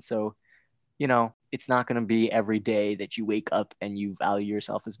easier. And so, it's not going to be every day that you wake up and you value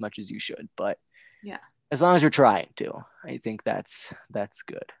yourself as much as you should. But Yeah. as long as you're trying to, I think that's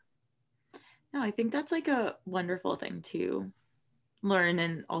good. No, I think that's like a wonderful thing to learn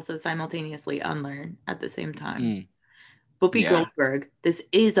and also simultaneously unlearn at the same time. Mm, Whoopi yeah. Goldberg. This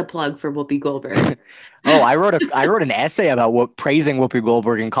is a plug for Whoopi Goldberg. Oh, I wrote an essay about praising Whoopi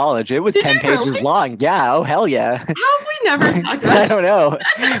Goldberg in college. It was Did 10 you really? pages long. Yeah. Oh, hell yeah. How have we never talked about I it? don't know.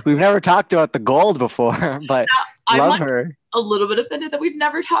 We've never talked about the gold before, but I'm love like her. a little bit offended that we've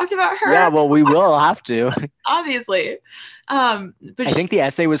never talked about her, Yeah, well, we will have to. obviously. But I think the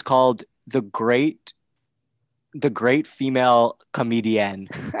essay was called the great female comedian,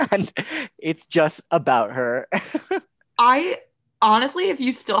 and it's just about her. I honestly, if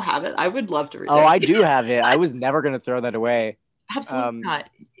you still have it, I would love to read Oh, it. I do have it. I was never going to throw that away. Absolutely not.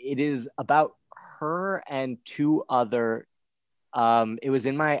 It is about her and two other. It was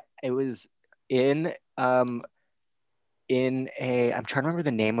in in a. I'm trying to remember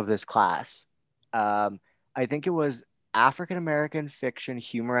the name of this class. I think it was African American fiction,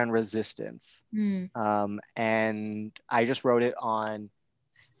 humor, and resistance. Hmm. And I just wrote it on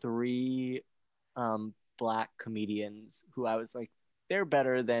three black comedians who I was like, they're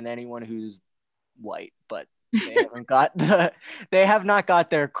better than anyone who's white, but they have not got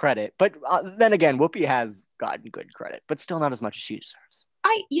their credit. But then again, Whoopi has gotten good credit, but still not as much as she deserves.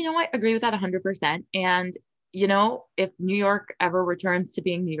 You know what, agree with that 100%. And if New York ever returns to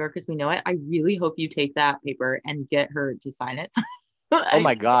being New York as we know it, I really hope you take that paper and get her to sign it. Oh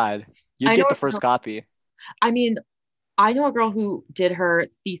my God. You'd I know get the first copy. I mean, I know a girl who did her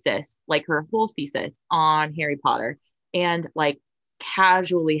thesis, like her whole thesis on Harry Potter, and like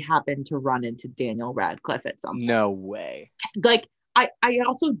casually happened to run into Daniel Radcliffe at some point. No way. Like, I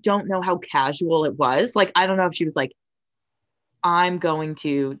also don't know how casual it was. Like, I don't know if she was like, I'm going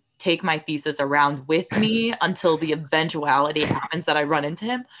to take my thesis around with me until the eventuality happens that I run into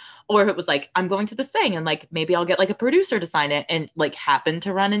him. Or if it was like, I'm going to this thing and like maybe I'll get like a producer to sign it, and like happen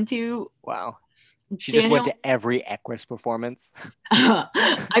to run into Wow. She Daniel. just went to every Equus performance.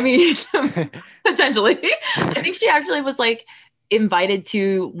 I mean, potentially. I think she actually was like invited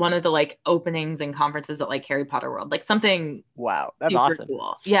to one of the like openings and conferences at like Harry Potter World, like something. Wow, that's super awesome.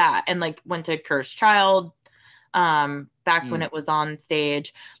 cool. Yeah, and like went to Cursed Child back when it was on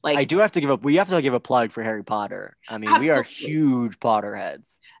stage. Like, I do have to we have to give a plug for Harry Potter. I mean, we are huge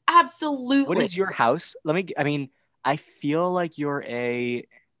Potterheads. Absolutely. What is your house? I feel like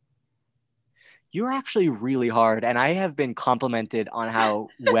you're actually really hard, and I have been complimented on how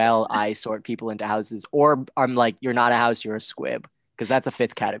well I sort people into houses, or I'm like, you're not a house, you're a squib, because that's a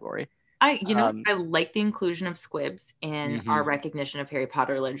fifth category. I like the inclusion of squibs in our recognition of Harry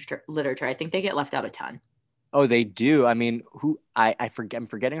Potter literature. I think they get left out a ton. Oh, they do. I mean, I'm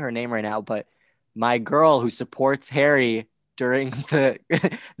forgetting her name right now, but my girl who supports Harry during the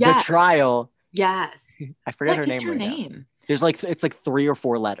trial. Yes. I forget her name right now. There's like, it's like 3 or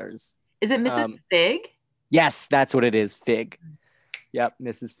 4 letters. Is it Mrs. Fig? Yes, that's what it is. Fig. Yep,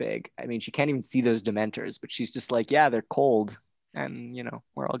 Mrs. Fig. I mean, she can't even see those Dementors, but she's just like, yeah, they're cold, and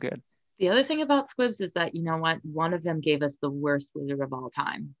we're all good. The other thing about squibs is that, you know what, one of them gave us the worst wizard of all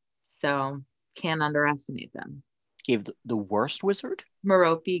time, so can't underestimate them. Gave the worst wizard?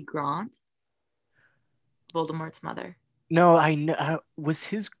 Merope Grant, Voldemort's mother. No, I know. Was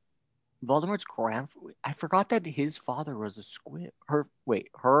his Voldemort's grandfather. I forgot that his father was a squib. Her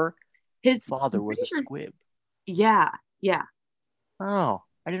I'm father was pretty a sure. squib. Yeah, yeah, Oh,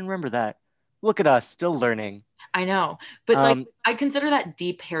 I didn't remember that. Look at us, still learning. I know. But like, Um, I consider that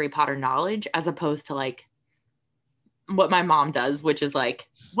deep Harry Potter knowledge as opposed to like what my mom does, which is like,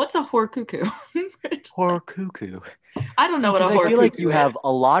 what's a Horcrux? Horcrux. I don't know See, what a because I feel like you Horcrux is. have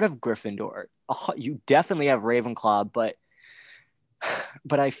a lot of Gryffindor. You definitely have Ravenclaw,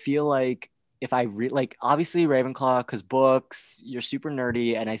 but I feel like if I like obviously Ravenclaw because books, you're super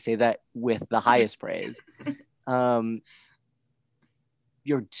nerdy, and I say that with the highest praise. Um,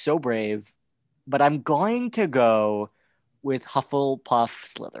 you're so brave, but I'm going to go with Hufflepuff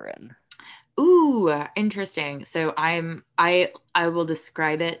Slytherin. Ooh, interesting. So I will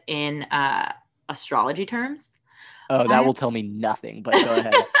describe it in astrology terms. Oh, that I'm will tell me nothing, but go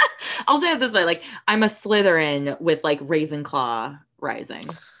ahead. I'll say it this way, like I'm a Slytherin with like Ravenclaw rising.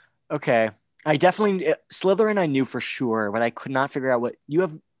 Okay. I definitely Slytherin I knew for sure, but I could not figure out what you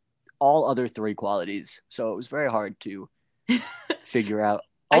have all other three qualities. So it was very hard to figure out.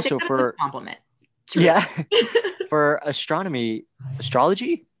 I take Also that as a for compliment, truly. yeah, for astrology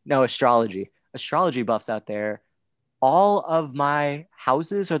buffs out there, all of my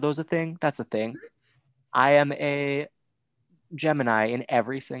houses are those a thing? That's a thing. I am a Gemini in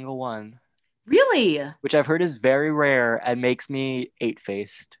every single one, Really? which I've heard is very rare and makes me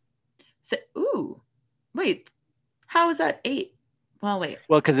eight-faced. So, ooh, wait, how is that eight? Well, wait,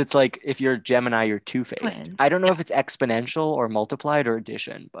 Well, because it's like if you're Gemini, you're two-faced. twin. I don't know Yeah. if it's exponential or multiplied or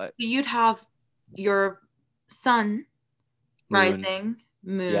addition, but So you'd have your sun moon. rising,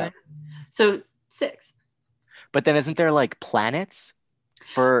 Yeah. moon. So six. But then isn't there like planets?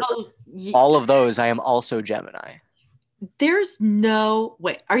 For Oh, all of those, I am also Gemini. there's no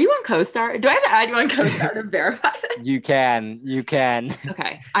wait. Are you on CoStar? Do I have to add you on CoStar to verify this? You can, you can.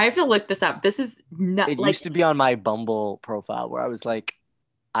 Okay, I have to look this up. This is not It like used to be on my Bumble profile where I was like,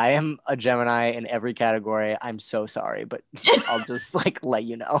 I am a Gemini in every category. I'm so sorry, but I'll just like let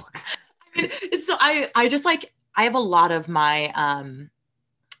you know. so I just like I have a lot of my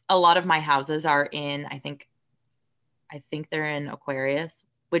houses are in I think they're in Aquarius,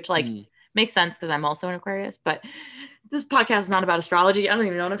 which like Hmm. makes sense because I'm also an Aquarius, but this podcast is not about astrology. I don't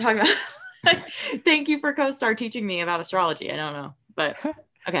even know what I'm talking about. Thank you for CoStar teaching me about astrology. I don't know. But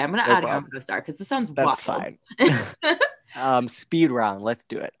okay, I'm gonna No add you on problem. CoStar because this sounds That's wild. fine. Speed round. Let's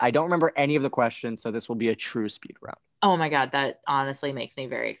do it. I don't remember any of the questions, so this will be a true speed round. Oh my God, that honestly makes me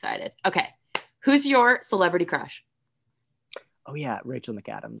very excited. Okay. Who's your celebrity crush? Oh yeah, Rachel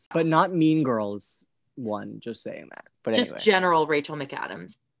McAdams, but not Mean Girls one. Just saying that. But Just anyway, general Rachel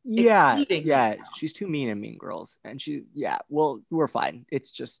McAdams, yeah, excluding Mean yeah, Girls. she's too mean in Mean Girls, and yeah. Well, we're fine.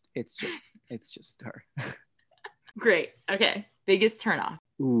 It's just her. Great. Okay. Biggest turnoff.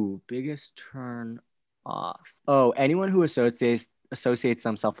 Ooh, biggest turn off. Oh, anyone who associates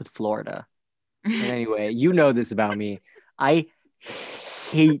themselves with Florida. And anyway, you know this about me. I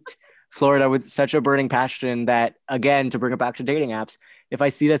hate Florida with such a burning passion that, again, to bring it back to dating apps, if I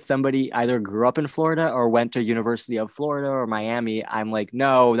see that somebody either grew up in Florida or went to University of Florida or Miami, I'm like,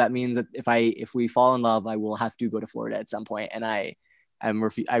 no, that means that if we fall in love, I will have to go to Florida at some point, and I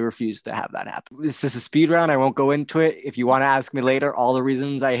refuse to have that happen. This is a speed round. I won't go into it. If you want to ask me later all the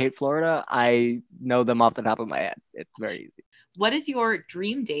reasons I hate Florida, I know them off the top of my head. It's very easy. What is your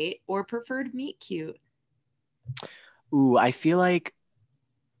dream date or preferred meet cute? Ooh, I feel like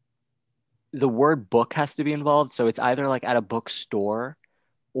the word book has to be involved. So it's either like at a bookstore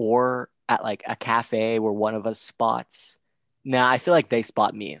or at like a cafe where one of us spots. Now I feel like they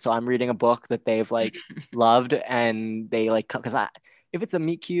spot me. So I'm reading a book that they've like loved and they like, because if it's a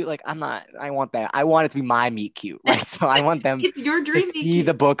meet cute, like I want that. I want it to be my meet cute, right? So I want them It's your to dream meet see cute.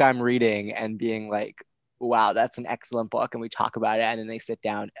 the book I'm reading and being like, wow, that's an excellent book. And we talk about it and then they sit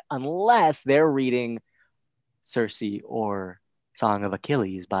down, unless they're reading Circe or Song of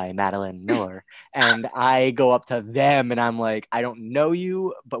Achilles by Madeline Miller. And I go up to them and I'm like, I don't know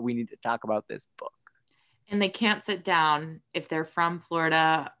you, but we need to talk about this book. And they can't sit down if they're from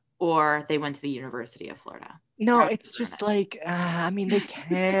Florida or they went to the University of Florida. No, it's just like, I mean, they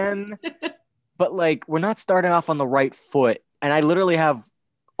can, but like, we're not starting off on the right foot. And I literally have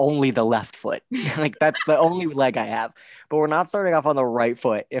only the left foot. Like, that's the only leg I have. But we're not starting off on the right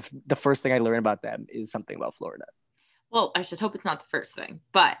foot if the first thing I learn about them is something about Florida. Well, I should hope it's not the first thing,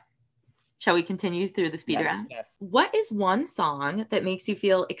 but shall we continue through the speed Yes, round? yes. What is one song that makes you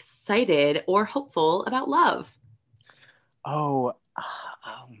feel excited or hopeful about love? Oh,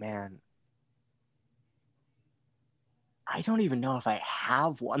 oh man. I don't even know if I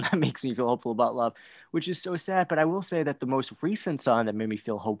have one that makes me feel hopeful about love, which is so sad. But I will say that the most recent song that made me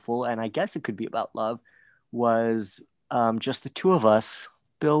feel hopeful, and I guess it could be about love, was Just the Two of Us,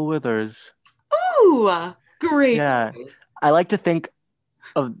 Bill Withers. Ooh, great Yeah. choice. I like to think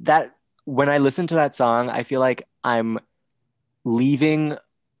of that when I listen to that song, I feel like I'm leaving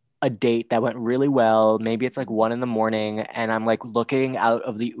a date that went really well. Maybe it's like 1 in the morning, and I'm like looking out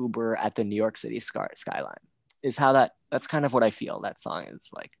of the Uber at the New York City skyline. Is how that's kind of what I feel that song is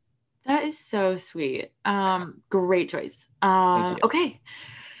like. That is so sweet. Great choice. Thank you. Okay.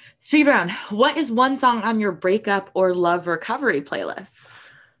 Speed Brown, what is one song on your breakup or love recovery playlist?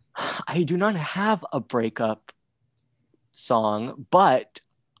 I do not have a breakup song, but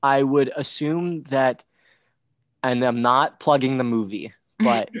I would assume that, and I'm not plugging the movie,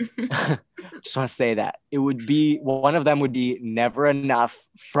 but just want to say that it would be one of them would be Never Enough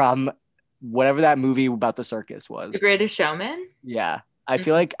from whatever that movie about the circus was. The Greatest Showman? Yeah. I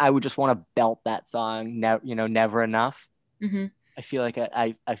feel like I would just want to belt that song, Never Enough. Mm-hmm. I feel like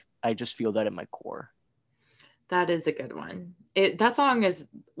I just feel that in my core. That is a good one. That song is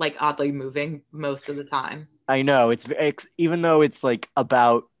like oddly moving most of the time. I know it's even though it's like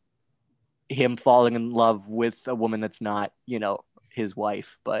about him falling in love with a woman that's not, his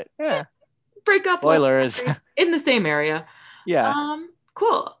wife, but yeah. Breakup Spoilers. In the same area. Yeah.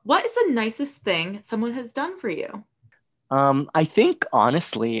 Cool. What is the nicest thing someone has done for you? I think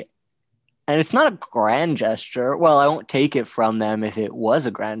honestly, and it's not a grand gesture. Well, I won't take it from them if it was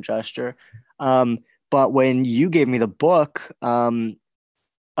a grand gesture. But when you gave me the book,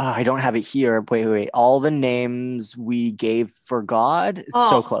 I don't have it here. Wait. All the names we gave for God. It's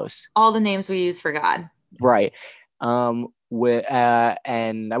so close. All the names we use for God. Right. And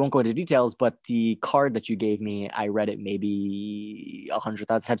I won't go into details, but the card that you gave me, I read it maybe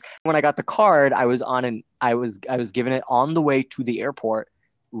 100,000 times. When I got the card, I was given it on the way to the airport.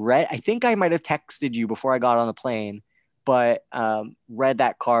 I think I might have texted you before I got on the plane, but read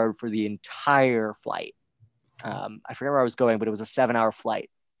that card for the entire flight. I forget where I was going, but it was a 7-hour flight,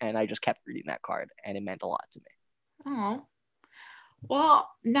 and I just kept reading that card, and it meant a lot to me. Oh, well,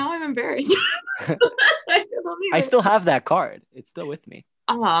 now I'm embarrassed. I still have that card. It's still with me.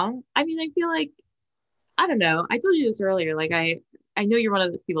 I mean, I feel like, I don't know. I told you this earlier. Like, I know you're one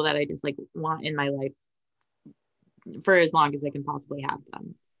of those people that I just like want in my life for as long as I can possibly have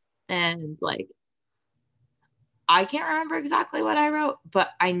them. And like, I can't remember exactly what I wrote, but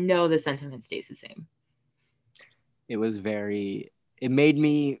I know the sentiment stays the same. It made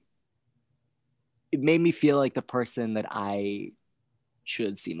me feel like the person that I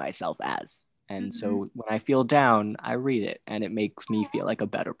should see myself as. And so when I feel down, I read it, and it makes me feel like a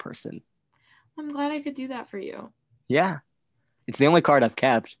better person. I'm glad I could do that for you. Yeah. It's the only card I've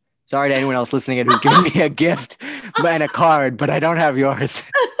kept. Sorry to anyone else listening in who's giving me a gift and a card, but I don't have yours.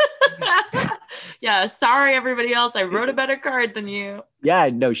 Yeah, sorry everybody else. I wrote a better card than you. Yeah,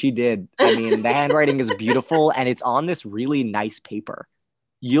 no, she did. I mean, the handwriting is beautiful, and it's on this really nice paper.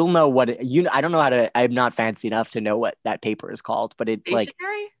 You'll know I don't know I'm not fancy enough to know what that paper is called, but it like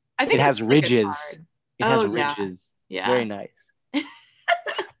it has ridges. It has ridges. Yeah. It's very nice.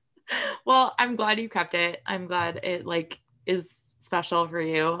 Well, I'm glad you kept it. I'm glad it like is special for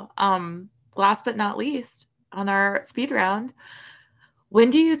you. Last but not least, on our speed round, when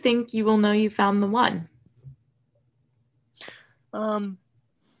do you think you will know you found the one?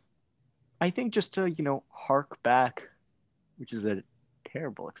 I think just to, hark back, which is a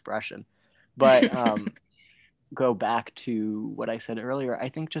terrible expression, but go back to what I said earlier. I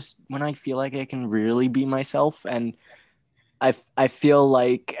think just when I feel like I can really be myself, and I feel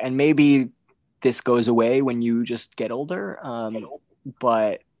like, and maybe this goes away when you just get older,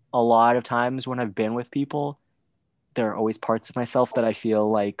 but a lot of times when I've been with people, there are always parts of myself that I feel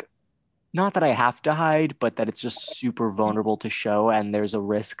like, not that I have to hide, but that it's just super vulnerable to show, and there's a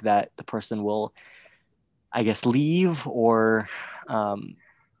risk that the person will, I guess, leave, or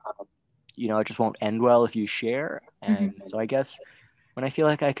it just won't end well if you share. And so I guess when I feel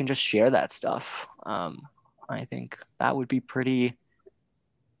like I can just share that stuff, I think that would be pretty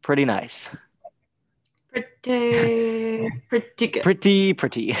nice. Pretty good.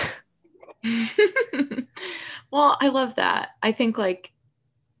 Pretty. Well, I love that. I think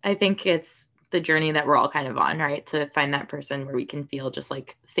it's the journey that we're all kind of on, right? To find that person where we can feel just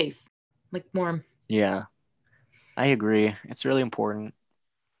like safe, like warm. Yeah, I agree. It's really important.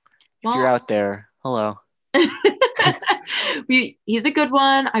 If you're out there, hello. He's a good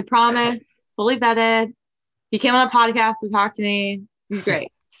one. I promise. Fully vetted. He came on a podcast to talk to me. He's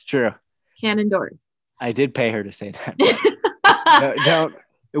great. It's true. Can endorse. I did pay her to say that. No,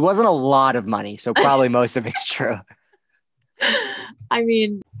 it wasn't a lot of money, so probably most of it's true. I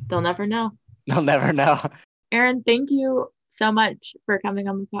mean, they'll never know. They'll never know. Aaron, thank you so much for coming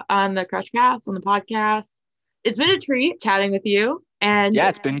on the Crushcast, on the podcast. It's been a treat chatting with you. And yeah,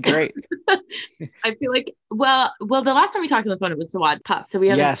 it's been great. I feel like, well, the last time we talked on the phone, it was Sawad Puff. So we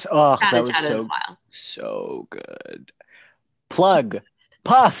haven't Yes. Oh, that was in a while. so good. Plug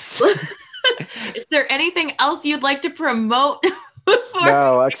Puffs. Is there anything else you'd like to promote?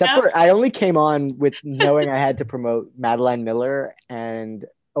 No, except for I only came on with knowing I had to promote Madeline Miller. And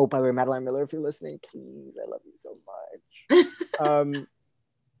oh, by the way, Madeline Miller, if you're listening, please, I love you so much.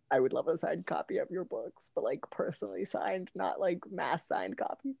 I would love a signed copy of your books, but like personally signed, not like mass signed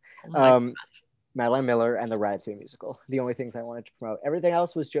copies. Madeline Miller and the Ratatouille musical. The only things I wanted to promote. Everything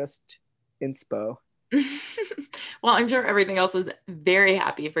else was just inspo. Well, I'm sure everything else is very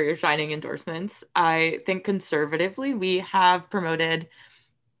happy for your shining endorsements. I think conservatively, we have promoted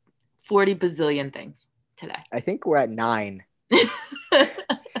 40 bazillion things today. I think we're at 9,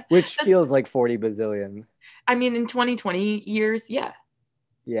 which feels like 40 bazillion. I mean, in 2020 years, yeah.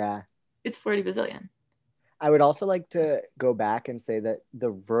 Yeah. It's 40 bazillion. I would also like to go back and say that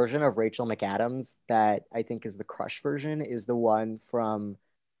the version of Rachel McAdams that I think is the Crush version is the one from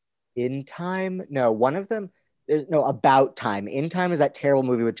In Time. No, one of them. No, About Time. In Time is that terrible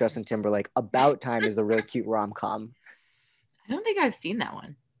movie with Justin Timberlake. About Time is the really cute rom-com. I don't think I've seen that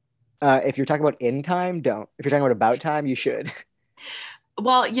one. If you're talking about In Time, don't. If you're talking about Time, you should.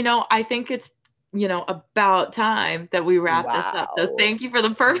 Well, I think it's, about time that we wrap this up. So thank you for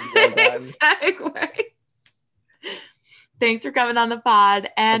the perfect segue. Thanks for coming on the pod.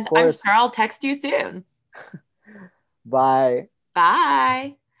 And I'm sure I'll text you soon. Bye.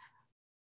 Bye.